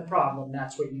give you in the problem,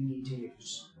 that's what you need to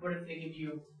use. What if they give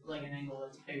you like an angle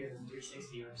that's bigger than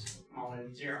 360 or smaller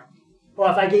than 0? Well,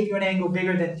 if I gave you an angle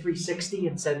bigger than 360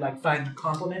 and said, like, find the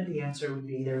complement, the answer would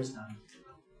be there is none.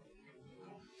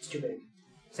 It's too big.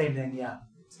 Same thing, yeah,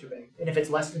 it's too big. And if it's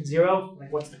less than 0, like,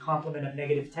 what's the complement of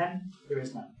negative 10? There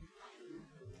is none.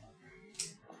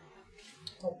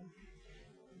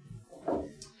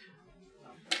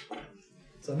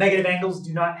 So negative angles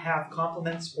do not have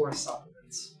complements or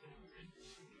supplements.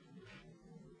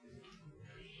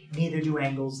 Neither do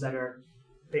angles that are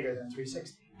bigger than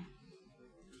 360.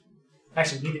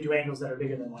 Actually, neither do angles that are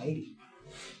bigger than 180.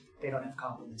 They don't have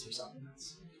complements or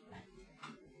supplements.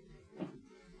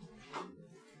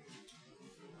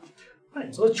 All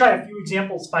right, so let's try a few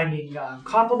examples finding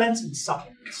complements and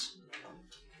supplements.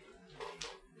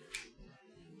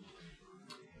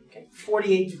 Okay,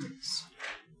 48 degrees.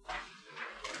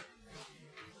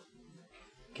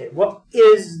 Okay, what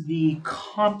is the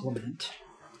complement?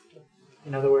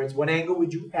 In other words, what angle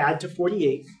would you add to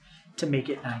 48 to make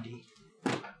it 90?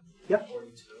 Yep,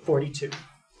 42.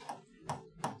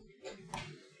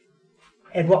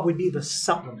 And what would be the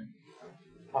supplement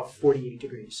of 48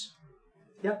 degrees?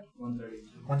 Yep,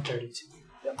 132. 132.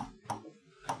 Yep.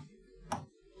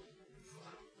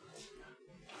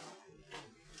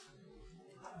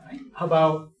 All right. How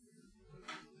about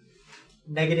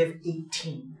negative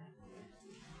 18?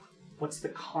 What's the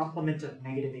complement of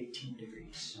negative 18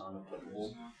 degrees?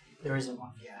 Non-applicable. There isn't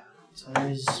one. Yeah. So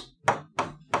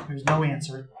there's no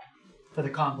answer for the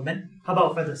complement. How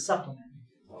about for the supplement?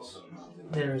 Also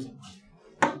not. There isn't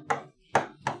one.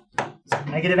 So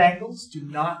negative angles do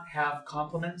not have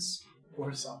complements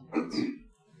or supplements.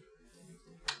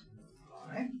 All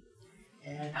right.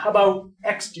 And how about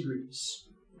x degrees?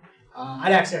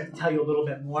 I'd actually have to tell you a little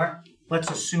bit more.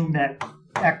 Let's assume that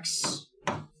x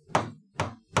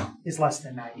is less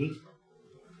than 90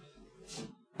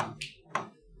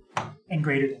 and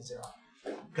greater than 0.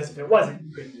 Because if it wasn't,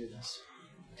 you couldn't do this.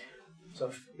 So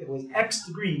if it was x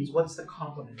degrees, what's the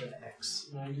complement of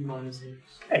x? 90 minus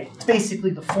x. Okay, it's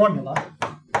basically the formula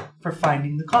for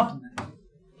finding the complement.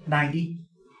 90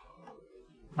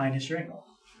 minus your angle.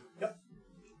 Yep.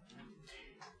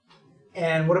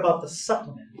 And what about the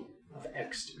supplement of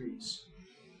x degrees?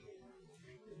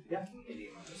 Yep.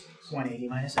 180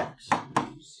 minus x.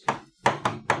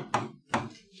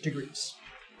 Degrees.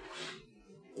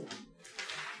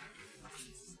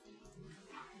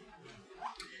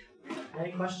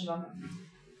 Any questions on that?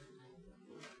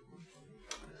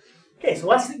 Okay, so the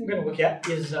last thing we're going to look at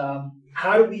is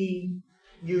how do we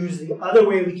use the other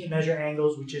way we can measure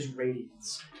angles, which is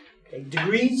radians. Okay,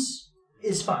 degrees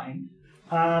is fine,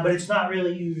 but it's not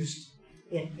really used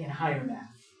in higher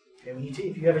math. Okay,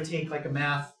 if you ever take like a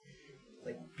math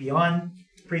like beyond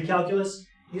pre-calculus,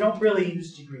 you don't really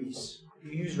use degrees.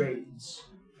 You use radians,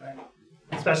 right?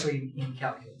 Especially in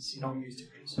calculus, you don't use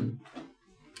degrees.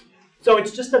 So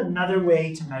it's just another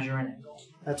way to measure an angle.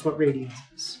 That's what radians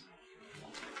is.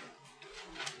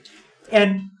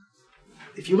 And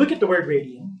if you look at the word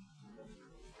radian,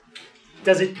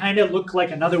 does it kind of look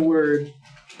like another word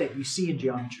that you see in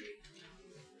geometry?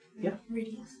 Yeah?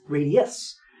 Radius.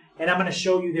 Radius. And I'm going to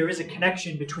show you there is a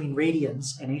connection between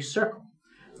radians and a circle.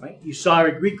 Right? You saw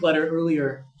a Greek letter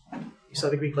earlier. You saw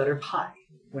the Greek letter pi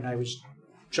when I was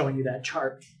showing you that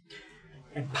chart.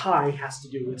 And pi has to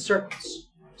do with circles.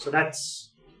 So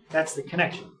that's the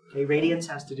connection. Okay? Radians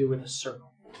has to do with a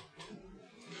circle.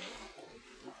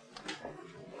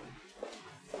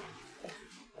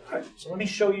 All right, so let me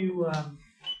show you a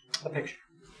picture.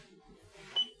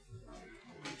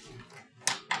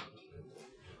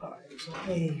 All right, so let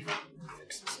me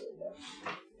fix this a little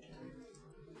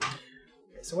bit.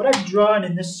 Okay, so what I've drawn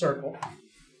in this circle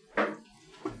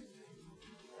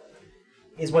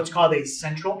is what's called a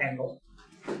central angle.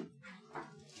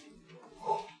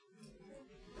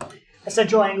 A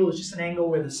central angle is just an angle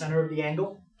where the center of the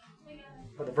angle,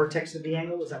 or the vertex of the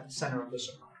angle, is at the center of the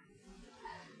circle.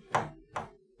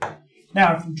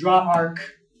 Now, if you draw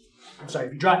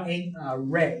if you draw a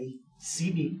ray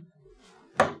CB,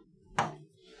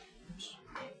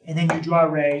 and then you draw a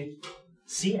ray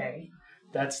CA,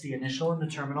 that's the initial and the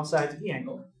terminal sides of the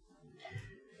angle.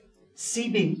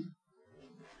 CB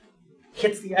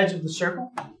hits the edge of the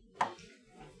circle,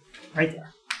 right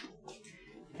there.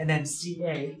 And then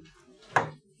CA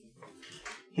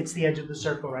hits the edge of the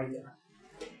circle right there.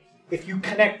 If you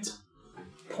connect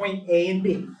point A and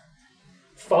B,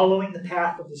 following the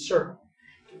path of the circle,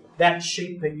 that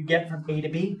shape that you get from A to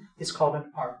B is called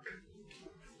an arc.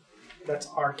 That's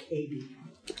arc AB.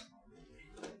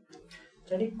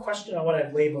 Any question on what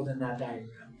I've labeled in that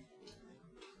diagram?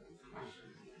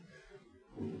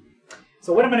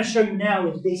 So what I'm going to show you now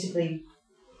is basically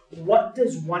what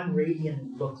does 1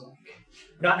 radian look like?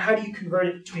 Not how do you convert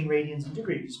it between radians and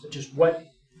degrees, but just what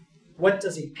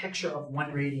does a picture of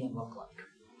 1 radian look like?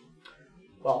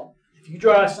 Well, if you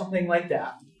draw something like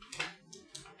that,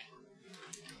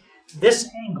 this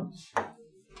angle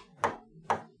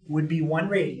would be 1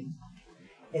 radian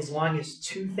as long as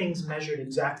 2 things measured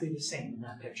exactly the same in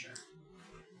that picture.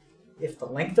 If the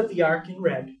length of the arc in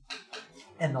red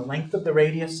and the length of the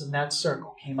radius in that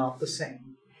circle came out the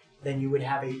same, then you would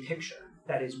have a picture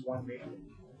that is 1 radian.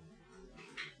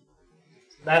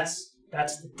 That's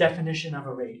the definition of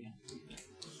a radian.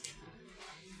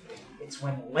 It's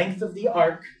when the length of the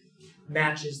arc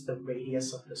matches the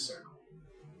radius of the circle.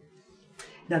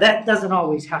 Now that doesn't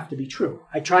always have to be true.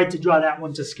 I tried to draw that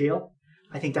one to scale.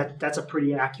 I think that's a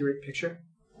pretty accurate picture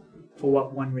for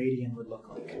what 1 radian would look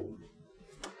like.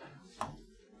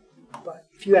 But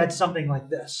if you had something like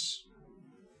this,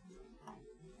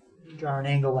 you draw an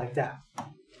angle like that,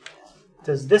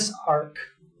 does this arc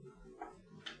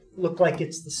look like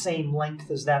it's the same length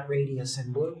as that radius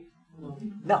in blue?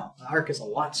 No, the arc is a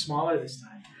lot smaller this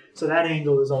time. So that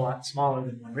angle is a lot smaller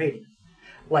than 1 radian.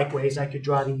 Likewise, I could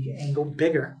draw the angle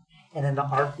bigger, and then the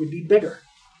arc would be bigger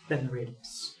than the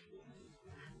radius.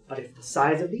 But if the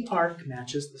size of the arc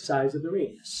matches the size of the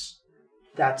radius,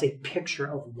 that's a picture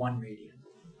of 1 radian.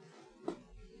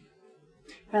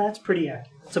 And that's pretty accurate.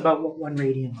 That's about what 1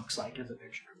 radian looks like as a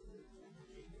picture.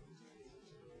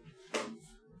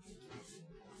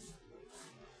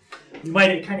 You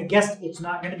might have kind of guessed it's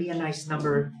not going to be a nice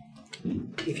number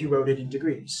if you wrote it in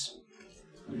degrees.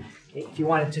 Okay, if you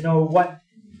wanted to know what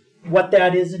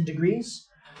that is in degrees,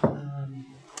 I can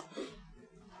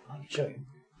show you.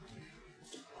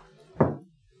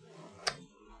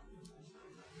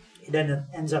 It then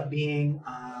ends up being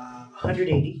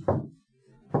 180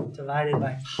 divided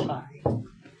by pi.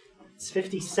 It's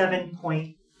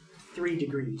 57.3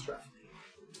 degrees, roughly.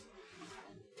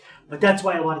 But that's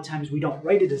why a lot of times we don't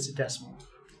write it as a decimal.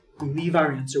 We leave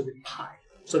our answer with pi,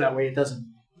 so that way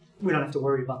we don't have to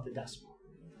worry about the decimal.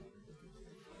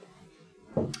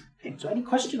 Okay, so any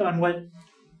question on what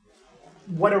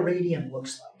a radian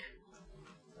looks like?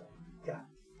 Yeah.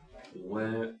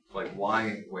 Where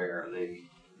are they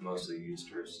mostly used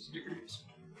versus degrees?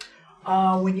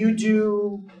 When you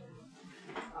do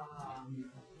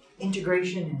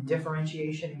integration and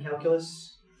differentiation in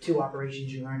calculus, 2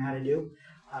 operations you learn how to do,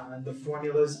 the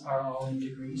formulas are all in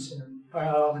degrees,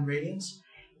 are all in radians.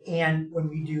 And when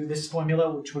we do this formula,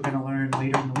 which we're going to learn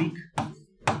later in the week,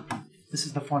 this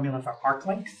is the formula for arc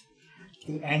length.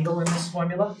 The angle in this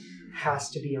formula has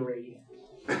to be a radian.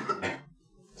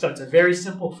 So it's a very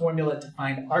simple formula to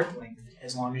find arc length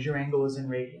as long as your angle is in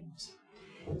radians.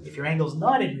 If your angle is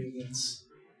not in radians,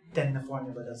 then the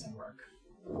formula doesn't work.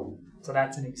 So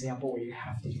that's an example where you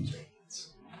have to use radians.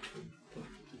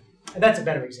 And that's a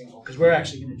better example because we're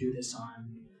actually going to do this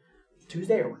on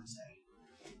Tuesday or Wednesday.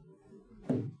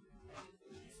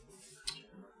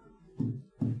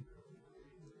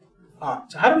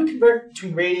 So how do we convert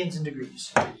between radians and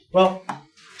degrees? Well,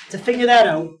 to figure that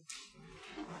out,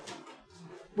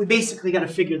 we basically got to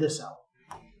figure this out.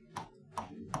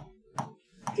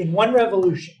 in one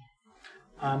revolution,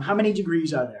 how many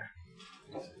degrees are there?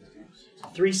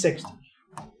 360.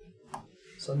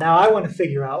 So now I want to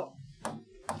figure out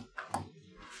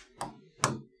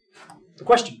the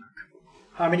question mark.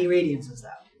 How many radians is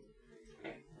that?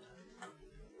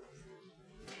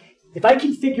 If I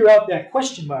can figure out that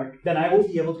question mark, then I will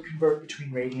be able to convert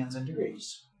between radians and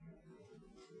degrees.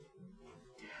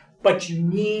 But you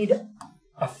need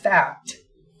a fact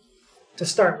to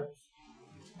start with.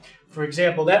 For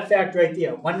example, that fact right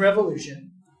there, 1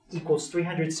 revolution equals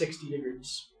 360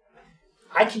 degrees.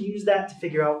 I can use that to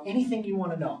figure out anything you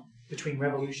want to know between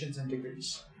revolutions and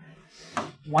degrees.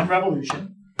 1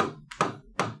 revolution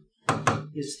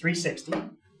is 360.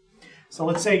 So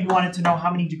let's say you wanted to know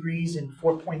how many degrees in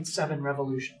 4.7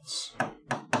 revolutions.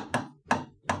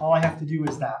 All I have to do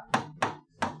is that.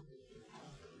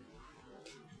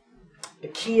 The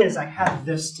key is I have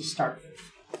this to start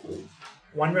with.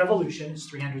 1 revolution is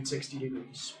 360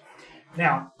 degrees.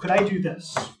 Now, could I do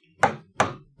this?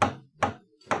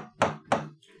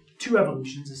 2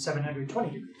 revolutions is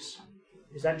 720 degrees.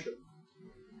 Is that true?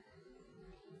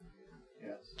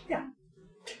 Yes. Yeah.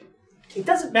 It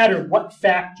doesn't matter what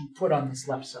fact you put on this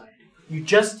left side. You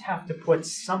just have to put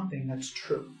something that's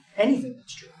true. Anything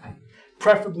that's true.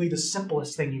 Preferably the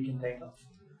simplest thing you can think of.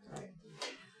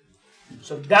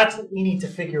 So that's what we need to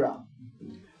figure out.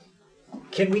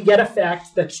 Can we get a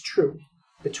fact that's true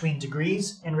between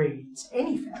degrees and radians?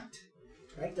 Any fact.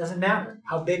 Right? Doesn't matter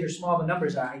how big or small the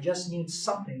numbers are. I just need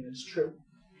something that's true.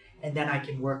 And then I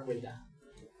can work with that.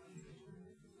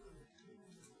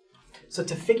 So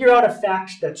to figure out a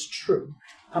fact that's true,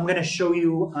 I'm going to show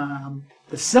you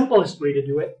the simplest way to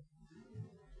do it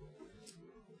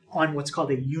on what's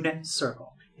called a unit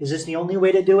circle. Is this the only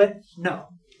way to do it? No.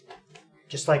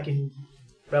 Just like in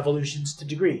revolutions to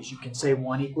degrees, you can say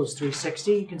 1 equals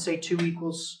 360, you can say 2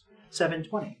 equals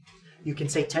 720. You can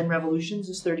say 10 revolutions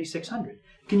is 3600.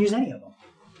 You can use any of them,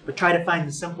 but try to find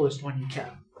the simplest one you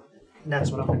can. And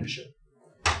that's what I'm going to show.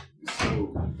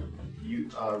 So,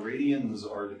 radians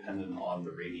are dependent on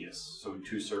the radius. So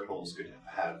 2 circles could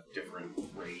have different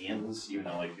radians, even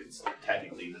though like it's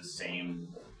technically the same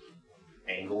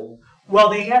angle.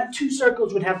 Well, 2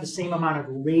 circles would have the same amount of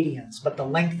radians, but the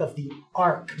length of the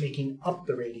arc making up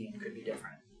the radian could be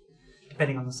different,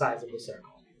 depending on the size of the circle.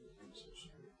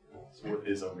 So what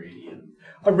is a radian?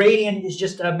 A radian is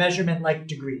just a measurement like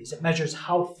degrees. It measures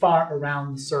how far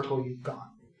around the circle you've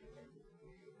gone.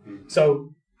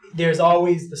 So there's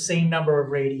always the same number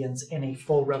of radians in a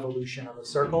full revolution of a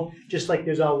circle, just like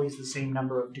there's always the same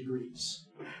number of degrees.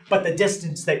 But the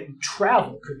distance that you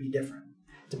travel could be different.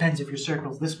 Depends if your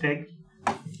circle's this big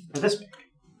or this big.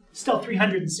 Still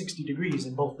 360 degrees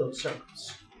in both those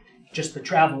circles. Just the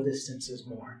travel distance is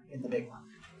more in the big one.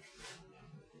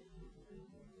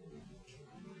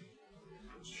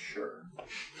 Sure.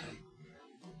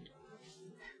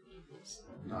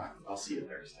 No, I'll see you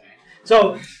Thursday.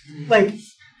 So, like,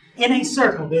 in a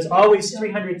circle, there's always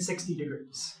 360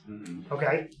 degrees.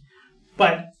 Okay?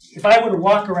 But if I were to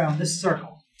walk around this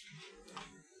circle,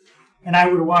 and I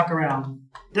were to walk around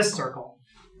this circle,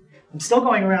 I'm still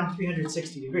going around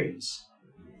 360 degrees.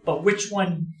 But which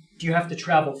one do you have to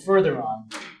travel further on?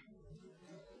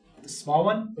 The small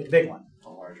one or the big one? The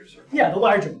larger circle. Yeah, the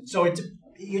larger one. So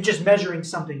you're just measuring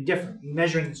something different. You're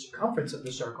measuring the circumference of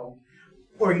the circle,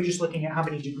 or you're just looking at how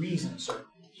many degrees in a circle.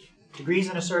 Degrees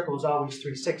in a circle is always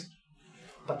 360,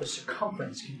 but the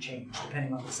circumference can change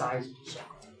depending on the size of the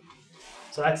circle.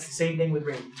 So that's the same thing with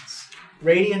radians.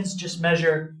 Radians just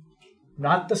measure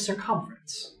not the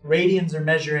circumference. Radians are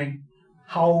measuring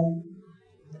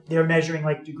they're measuring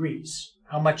like degrees,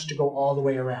 how much to go all the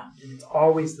way around. And it's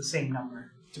always the same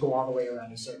number to go all the way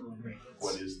around a circle in radians.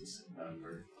 What is this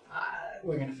number?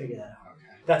 We're going to figure that out.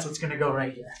 Okay. That's what's going to go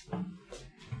right here.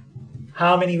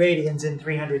 How many radians in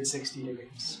 360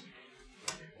 degrees?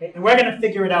 And we're going to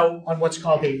figure it out on what's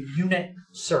called a unit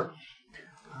circle.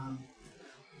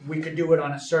 We could do it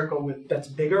on a circle that's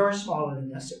bigger or smaller than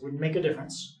this. It wouldn't make a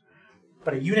difference.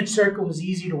 But a unit circle is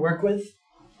easy to work with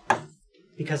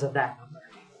because of that number.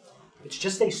 It's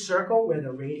just a circle where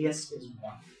the radius is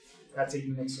 1. That's a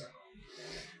unit circle.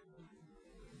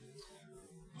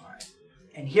 All right.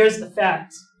 And here's the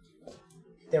fact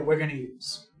that we're going to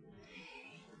use.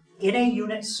 In a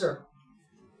unit circle,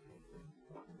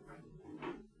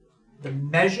 the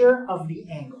measure of the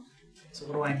angle. So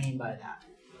what do I mean by that?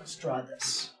 Let's draw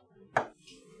this.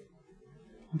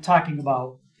 I'm talking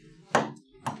about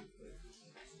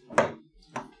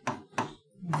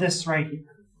this right here.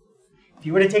 If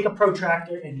you were to take a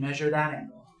protractor and measure that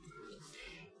angle,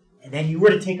 and then you were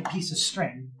to take a piece of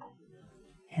string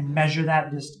and measure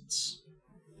that distance.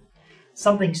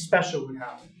 something special would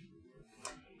happen.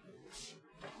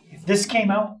 If this came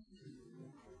out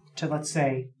to, let's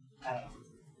say,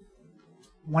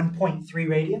 1.3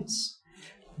 radians,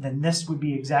 then this would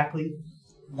be exactly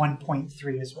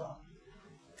 1.3 as well.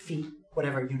 Feet,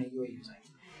 whatever unit you were using.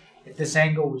 If this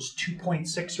angle was 2.6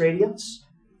 radians,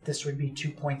 this would be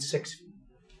 2.6 feet.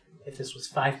 If this was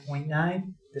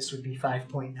 5.9, this would be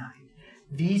 5.9.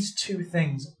 These two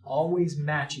things always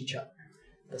match each other.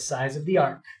 The size of the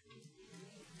arc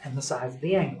and the size of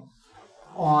the angle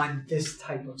on this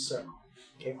type of circle,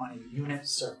 okay, on a unit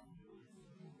circle.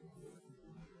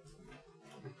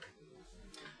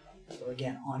 So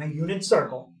again, on a unit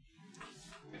circle,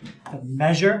 the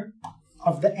measure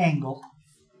of the angle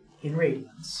in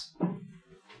radians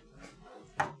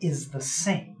is the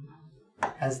same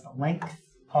as the length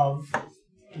of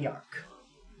the arc.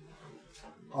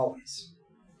 Always.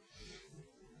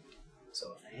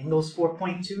 So if the angle is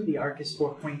 4.2, the arc is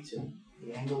 4.2.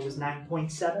 The angle was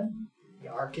 9.7, the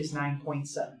arc is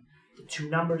 9.7. The two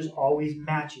numbers always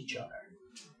match each other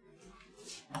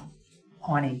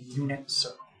on a unit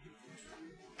circle.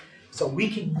 So we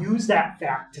can use that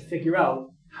fact to figure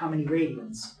out how many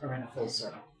radians are in a full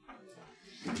circle.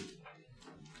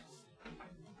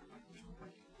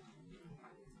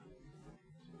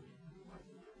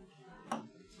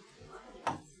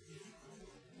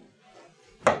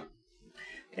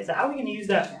 Okay, so how are we going to use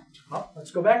that fact? Well,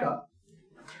 let's go back up.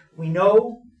 We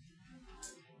know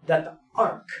that the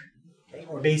arc, okay,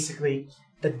 or basically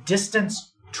the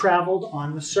distance traveled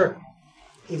on the circle,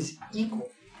 is equal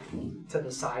to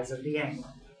the size of the angle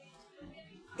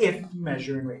if you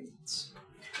measure in radians.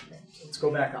 Okay, so let's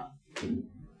go back up.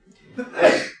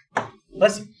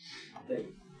 Listen,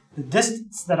 the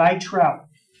distance that I travel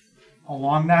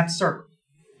along that circle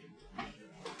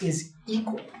is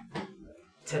equal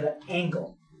to the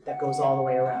angle that goes all the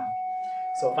way around.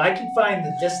 So if I can find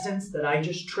the distance that I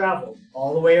just traveled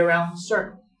all the way around the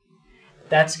circle,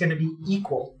 that's going to be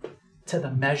equal to the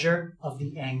measure of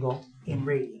the angle in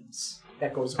radians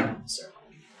that goes around the circle.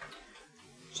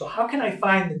 So how can I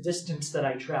find the distance that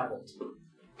I traveled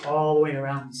all the way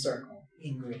around the circle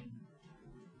in green?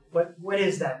 What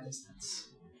is that distance?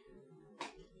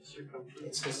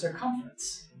 It's the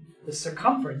circumference. The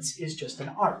circumference is just an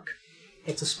arc.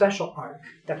 It's a special arc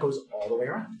that goes all the way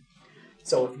around.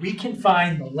 So if we can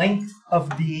find the length of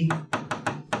the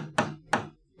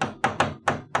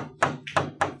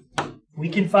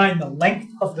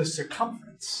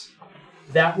circumference,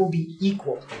 that will be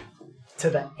equal to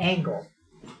the angle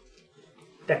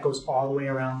that goes all the way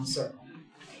around the circle.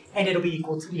 And it'll be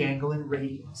equal to the angle in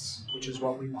radians, which is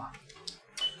what we want.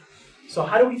 So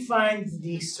how do we find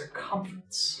the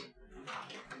circumference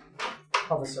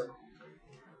of a circle?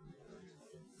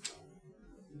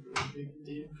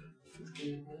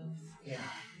 Yeah.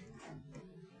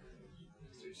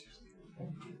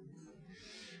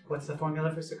 What's the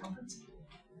formula for circumference?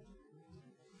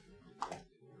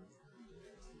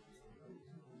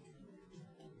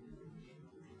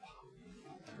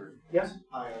 Yes?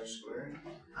 Pi r squared.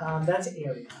 That's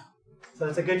area. So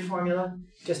that's a good formula,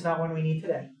 just not one we need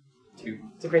today.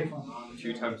 It's a great formula.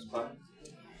 2 times pi.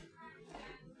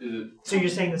 So you're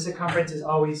saying the circumference is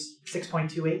always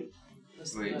 6.28?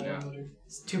 Wait, no.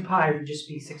 2 pi would just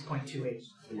be 6.28.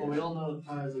 Well, we all know that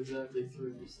pi is exactly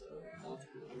 3, so.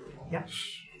 Yep.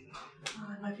 Oh,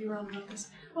 I might be wrong about this.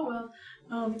 Oh well.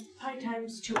 Pi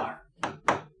times 2r.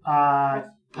 Pi,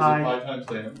 Pi times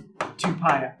lambda? 2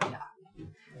 pi r, yeah.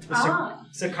 The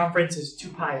circumference is 2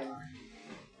 pi r.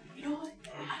 You know what?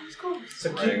 I was close.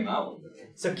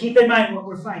 So keep in mind what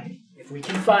we're finding. If we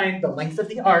can find the length of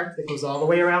the arc that goes all the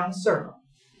way around the circle,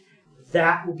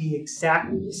 that will be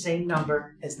exactly the same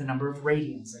number as the number of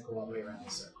radians that go all the way around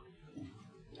the circle.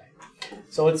 Okay.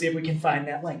 So let's see if we can find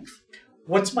that length.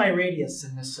 What's my radius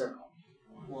in this circle?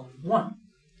 1.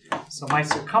 So my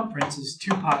circumference is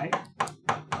 2 pi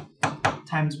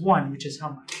times 1, which is how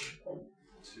much?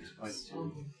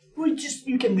 6.2.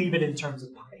 You can leave it in terms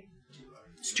of pi.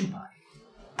 It's 2 pi.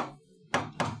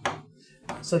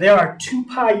 So there are 2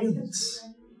 pi units.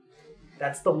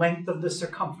 That's the length of the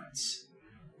circumference.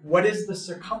 What is the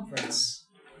circumference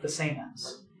the same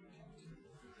as?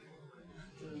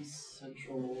 The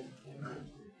central.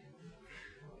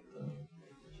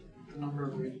 The number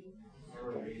of radians.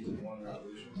 In 1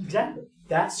 revolution. Exactly.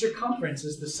 That circumference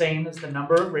is the same as the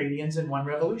number of radians in 1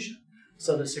 revolution.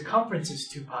 So the circumference is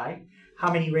 2 pi.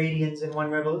 How many radians in 1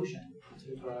 revolution?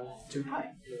 2 pi. 2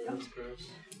 pi. Yeah, that's gross.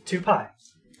 2 pi.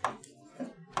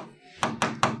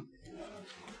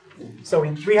 So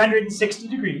in 360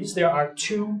 degrees, there are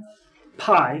 2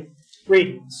 pi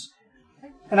radians.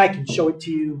 And I can show it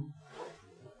to you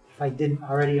if I didn't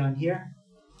already on here,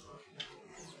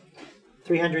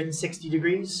 360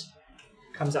 degrees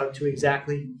comes out to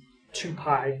exactly 2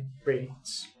 pi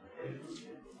radians.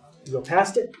 You go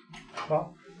past it,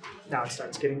 well, now it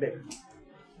starts getting bigger.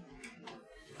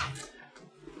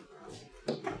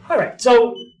 All right,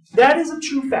 so that is a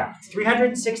true fact.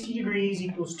 360 degrees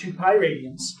equals 2 pi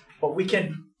radians, but we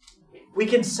can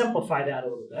simplify that a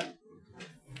little bit.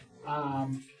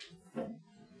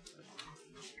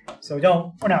 So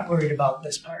we're not worried about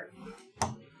this part.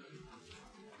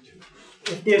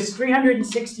 If there's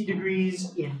 360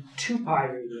 degrees in 2 pi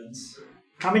radians,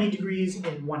 how many degrees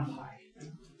in 1 pi?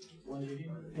 180.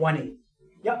 180.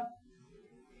 Yep.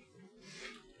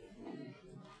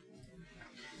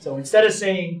 So instead of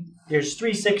saying there's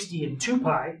 360 in 2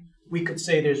 pi, we could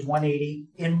say there's 180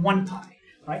 in 1 pi.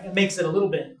 Right? It makes it a little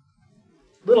bit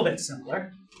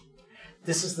simpler.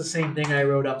 This is the same thing I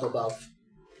wrote up above.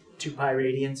 2 pi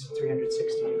radians,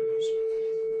 360 degrees.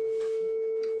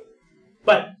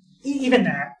 But even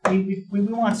that, we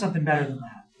want something better than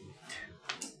that.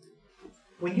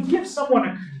 When you give someone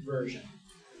a conversion,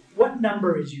 what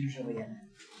number is usually in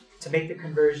it? To make the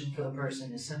conversion for the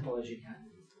person as simple as you can.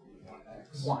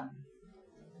 1.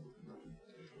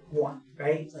 1,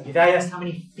 right? Like if I asked how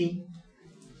many feet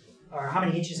or how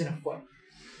many inches in a foot,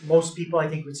 most people I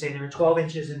think would say there are 12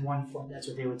 inches in 1 foot. That's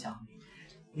what they would tell me.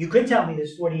 You could tell me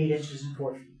there's 48 inches in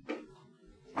 4 feet.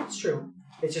 It's true.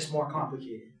 It's just more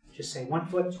complicated. Just say 1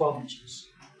 foot, 12 inches.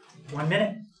 1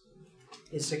 minute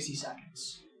is 60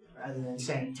 seconds, rather than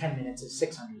saying 10 minutes is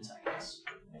 600 seconds.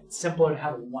 It's simpler to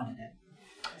have a 1 in it.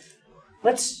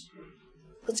 Let's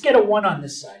get a 1 on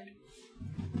this side.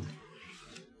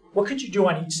 What could you do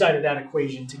on each side of that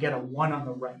equation to get a 1 on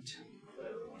the right?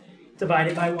 Divide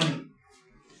it by 180.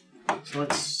 So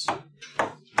let's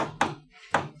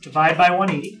divide by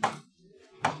 180.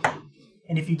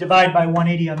 And if you divide by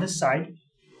 180 on this side,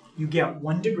 you get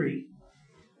 1 degree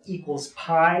equals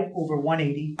pi over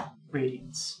 180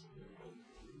 radians.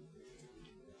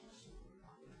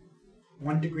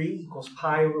 1 degree equals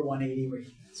pi over 180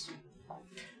 radians.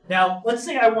 Now, let's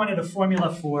say I wanted a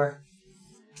formula for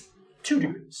 2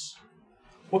 degrees.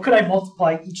 What could I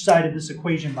multiply each side of this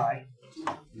equation by?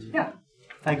 Yeah,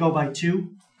 if I go by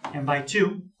 2 and by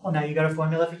 2, well, now you got a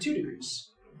formula for 2 degrees.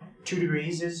 2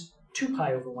 degrees is 2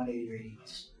 pi over 180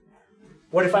 radians.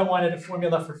 What if I wanted a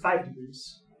formula for 5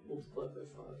 degrees?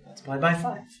 Multiply by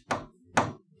 5.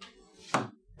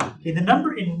 Okay, the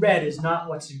number in red is not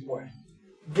what's important.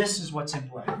 This is what's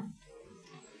important.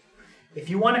 If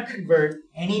you want to convert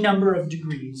any number of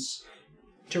degrees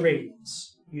to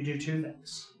radians, you do 2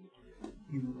 things.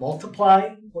 You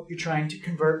multiply what you're trying to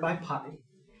convert by pi,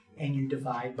 and you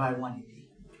divide by 180.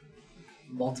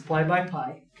 Multiply by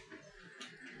pi,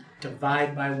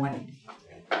 divide by 180.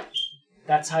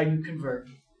 That's how you convert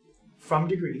from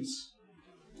degrees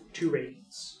to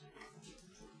radians.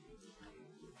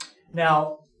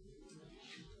 Now,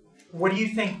 what do you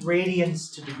think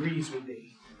radians to degrees would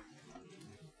be?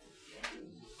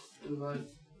 Divide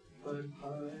by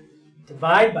pi.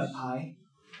 Divide by pi.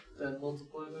 Then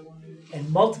multiply by 180. And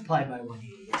multiply by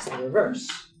 180. It's the reverse.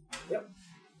 Yep.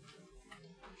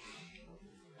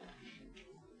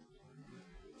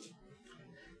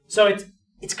 So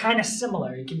it's kind of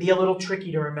similar. It can be a little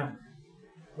tricky to remember.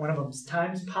 One of them's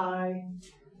times pi.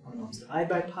 One of them's divide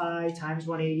by pi, times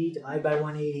 180, divide by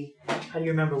 180. How do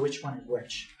you remember which one is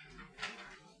which?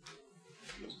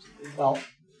 Well,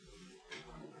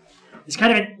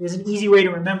 there's an easy way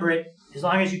to remember it, as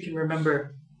long as you can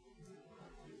remember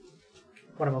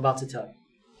what I'm about to tell you.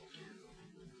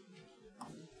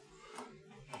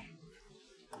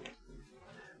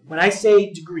 When I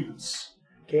say degrees,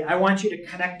 okay, I want you to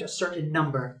connect a certain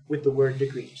number with the word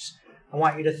degrees. I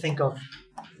want you to think of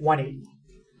 180.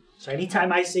 So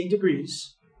anytime I say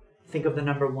degrees, think of the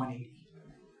number 180.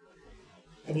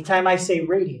 Anytime I say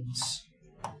radians,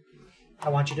 I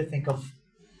want you to think of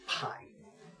pi.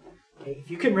 Okay,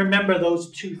 if you can remember those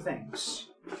 2 things,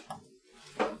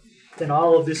 then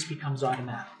all of this becomes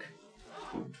automatic.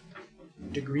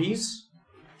 Degrees,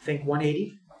 think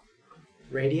 180.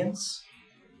 Radians,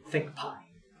 think pi.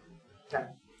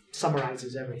 That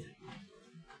summarizes everything.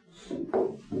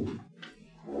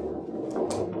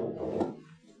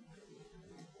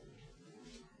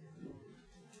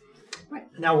 Right,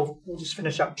 now we'll just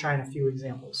finish up trying a few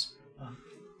examples.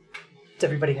 Does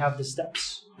everybody have the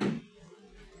steps?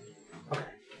 Okay.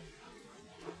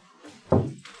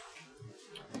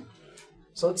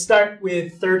 So let's start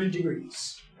with 30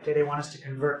 degrees. Okay, they want us to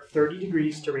convert 30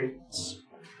 degrees to radians.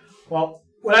 Well,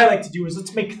 what I like to do is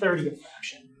let's make 30 a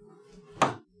fraction.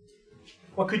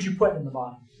 What could you put in the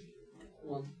bottom?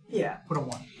 1. Yeah, put a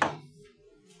 1.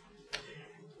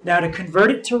 Now to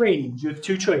convert it to radians, you have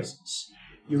two choices.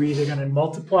 You're either going to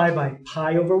multiply by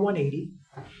pi over 180,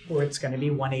 or it's going to be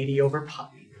 180 over pi.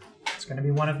 It's going to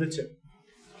be one of the two.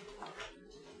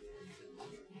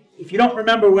 If you don't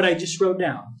remember what I just wrote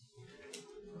down,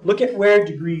 look at where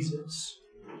degrees is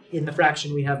in the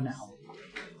fraction we have now.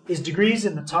 Is degrees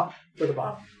in the top or the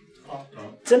bottom?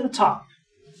 It's in the top.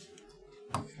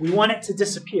 We want it to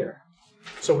disappear,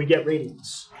 so we get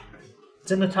radians.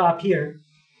 It's in the top here.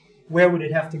 Where would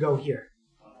it have to go here?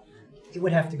 It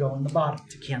would have to go in the bottom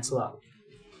to cancel out.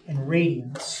 And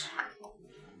radians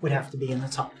would have to be in the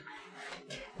top.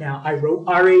 Now, I wrote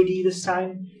RAD this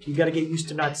time. You've got to get used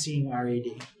to not seeing RAD.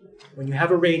 When you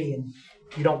have a radian,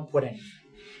 you don't put anything.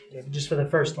 Okay, just for the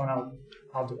first one,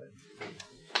 I'll do it.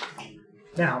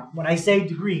 Now, when I say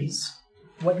degrees,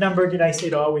 what number did I say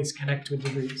to always connect with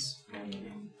degrees?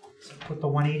 So put the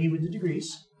 180 with the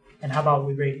degrees. And how about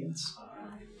with radians?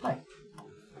 Pi.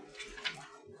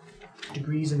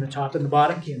 Degrees in the top and the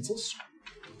bottom cancels.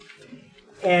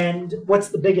 And what's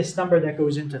the biggest number that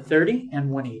goes into 30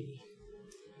 and 180?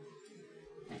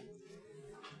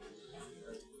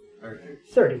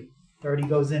 30. 30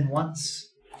 goes in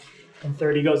once, and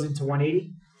 30 goes into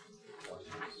 180.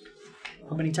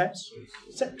 How many times?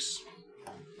 6.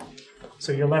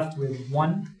 So you're left with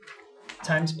 1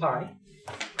 times pi.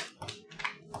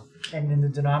 And in the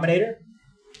denominator,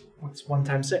 what's 1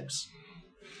 times 6?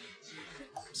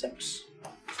 6.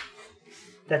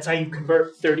 That's how you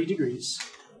convert 30 degrees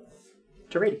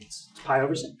to radians. It's pi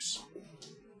over 6.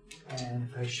 And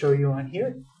if I show you on here,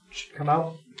 it should come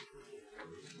out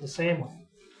the same way.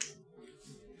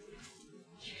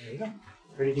 There you go.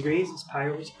 30 degrees is pi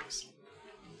over 6.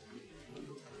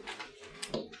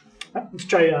 Let's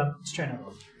try another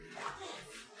one.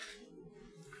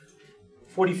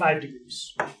 45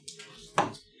 degrees.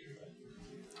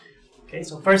 Okay,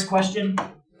 so first question,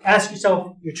 ask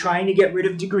yourself, you're trying to get rid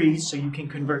of degrees so you can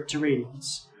convert to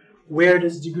radians. Where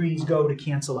does degrees go to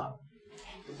cancel out?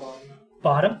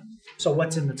 Bottom. So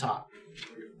what's in the top?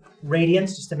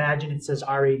 Radians, just imagine it says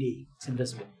RAD. It's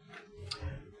invisible.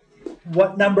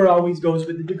 What number always goes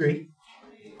with the degree?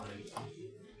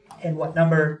 And what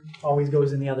number always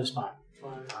goes in the other spot?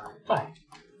 Pi.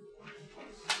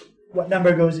 What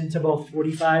number goes into both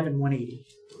 45 and 180?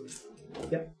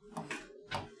 Yep.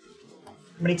 How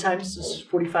many times does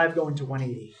 45 go into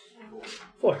 180?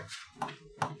 4.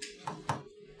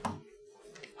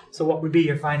 So what would be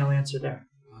your final answer there?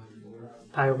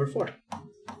 Pi over 4.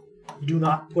 Do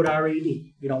not put RAD.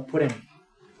 You don't put any.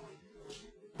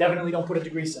 Definitely don't put a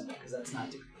degree symbol, because that's not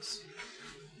degrees.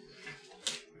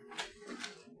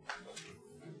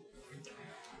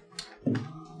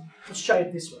 Let's try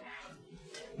it this way.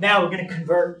 Now we're going to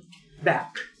convert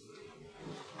back.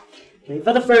 Okay,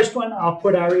 for the first one, I'll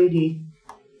put RAD,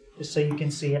 just so you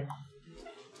can see it.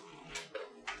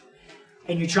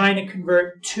 And you're trying to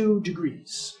convert 2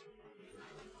 degrees.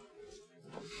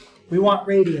 We want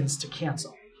radians to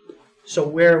cancel. So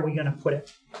where are we going to put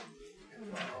it?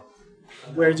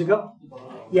 Where does it go?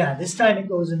 Yeah, this time it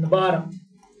goes in the bottom.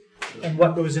 And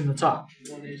what goes in the top?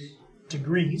 180.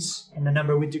 Degrees. And the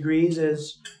number with degrees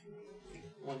is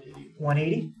 180.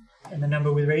 180. And the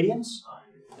number with radians?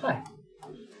 Pi.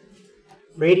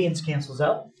 Radians cancels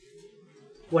out.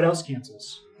 What else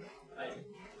cancels?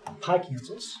 Pi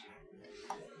cancels.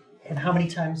 And how many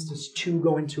times does 2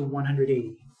 go into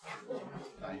 180?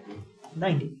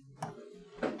 90.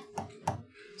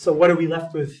 So what are we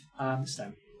left with this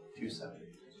time? 270.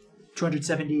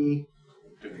 270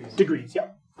 degrees,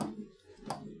 yep.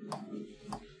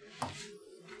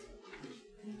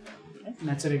 And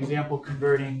that's an example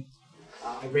converting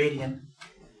a radian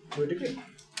to a degree.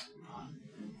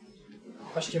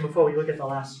 Question before we look at the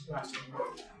last one.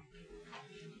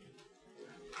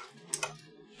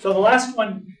 So the last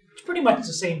one, it's pretty much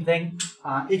the same thing.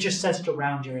 It just says to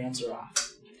round your answer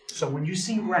off. So when you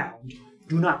see round,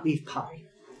 do not leave pi.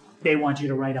 They want you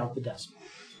to write out the decimal.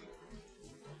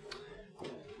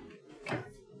 Okay.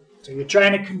 So you're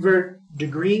trying to convert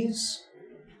degrees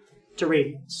to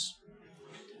radians.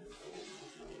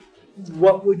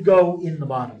 What would go in the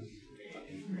bottom?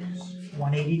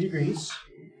 180 degrees.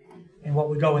 And what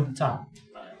would go in the top?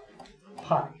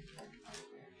 Pi.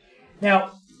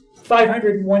 Now,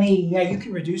 500 and 180, yeah, you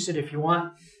can reduce it if you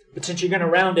want. But since you're going to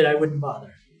round it, I wouldn't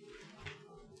bother.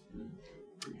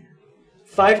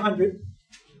 500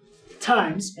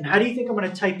 times, and how do you think I'm going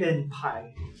to type in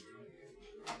pi?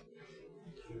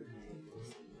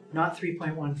 Not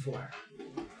 3.14.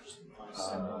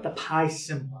 The pi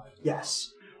symbol,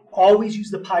 yes. Always use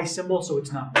the pi symbol so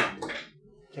it's not rounded.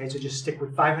 Okay, so just stick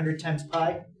with 500 times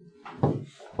pi,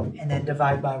 and then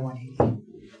divide by 180.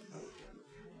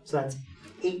 So that's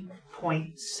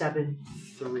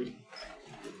 8.73.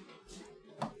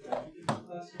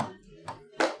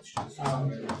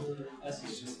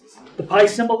 The pi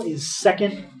symbol is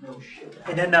second,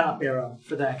 and then the up arrow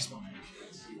for the exponent.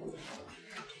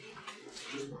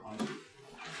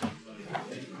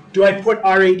 Do I put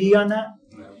RAD on that?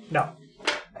 No.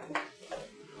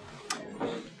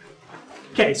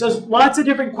 Okay, so there's lots of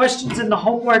different questions in the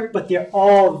homework, but they're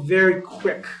all very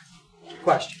quick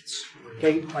questions.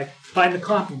 Okay, like find the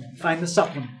complement, find the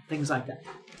supplement, things like that.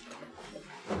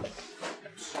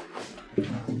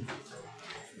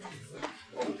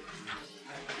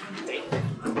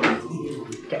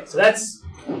 Okay, so that's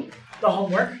the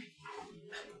homework.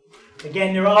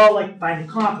 Again, they're all like find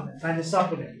the complement, find the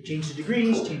supplement, change the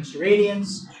degrees, change the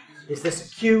radians. Is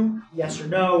this a Q? Yes or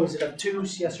no? Is it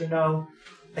obtuse? Yes or no?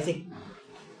 I think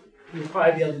you'll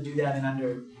probably be able to do that in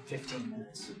under 15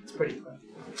 minutes. It's pretty quick.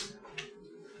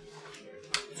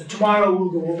 So tomorrow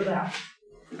we'll go over that.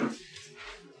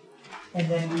 And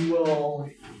then we will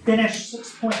finish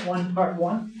 6.1 part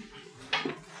 1.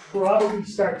 Probably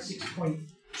start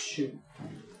 6.2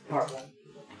 part 1.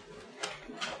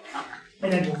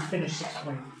 And then we'll finish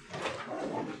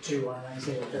 6.2 on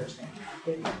Wednesday or Thursday.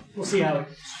 Okay? We'll see how it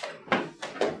goes.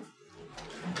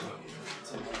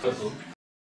 That's all.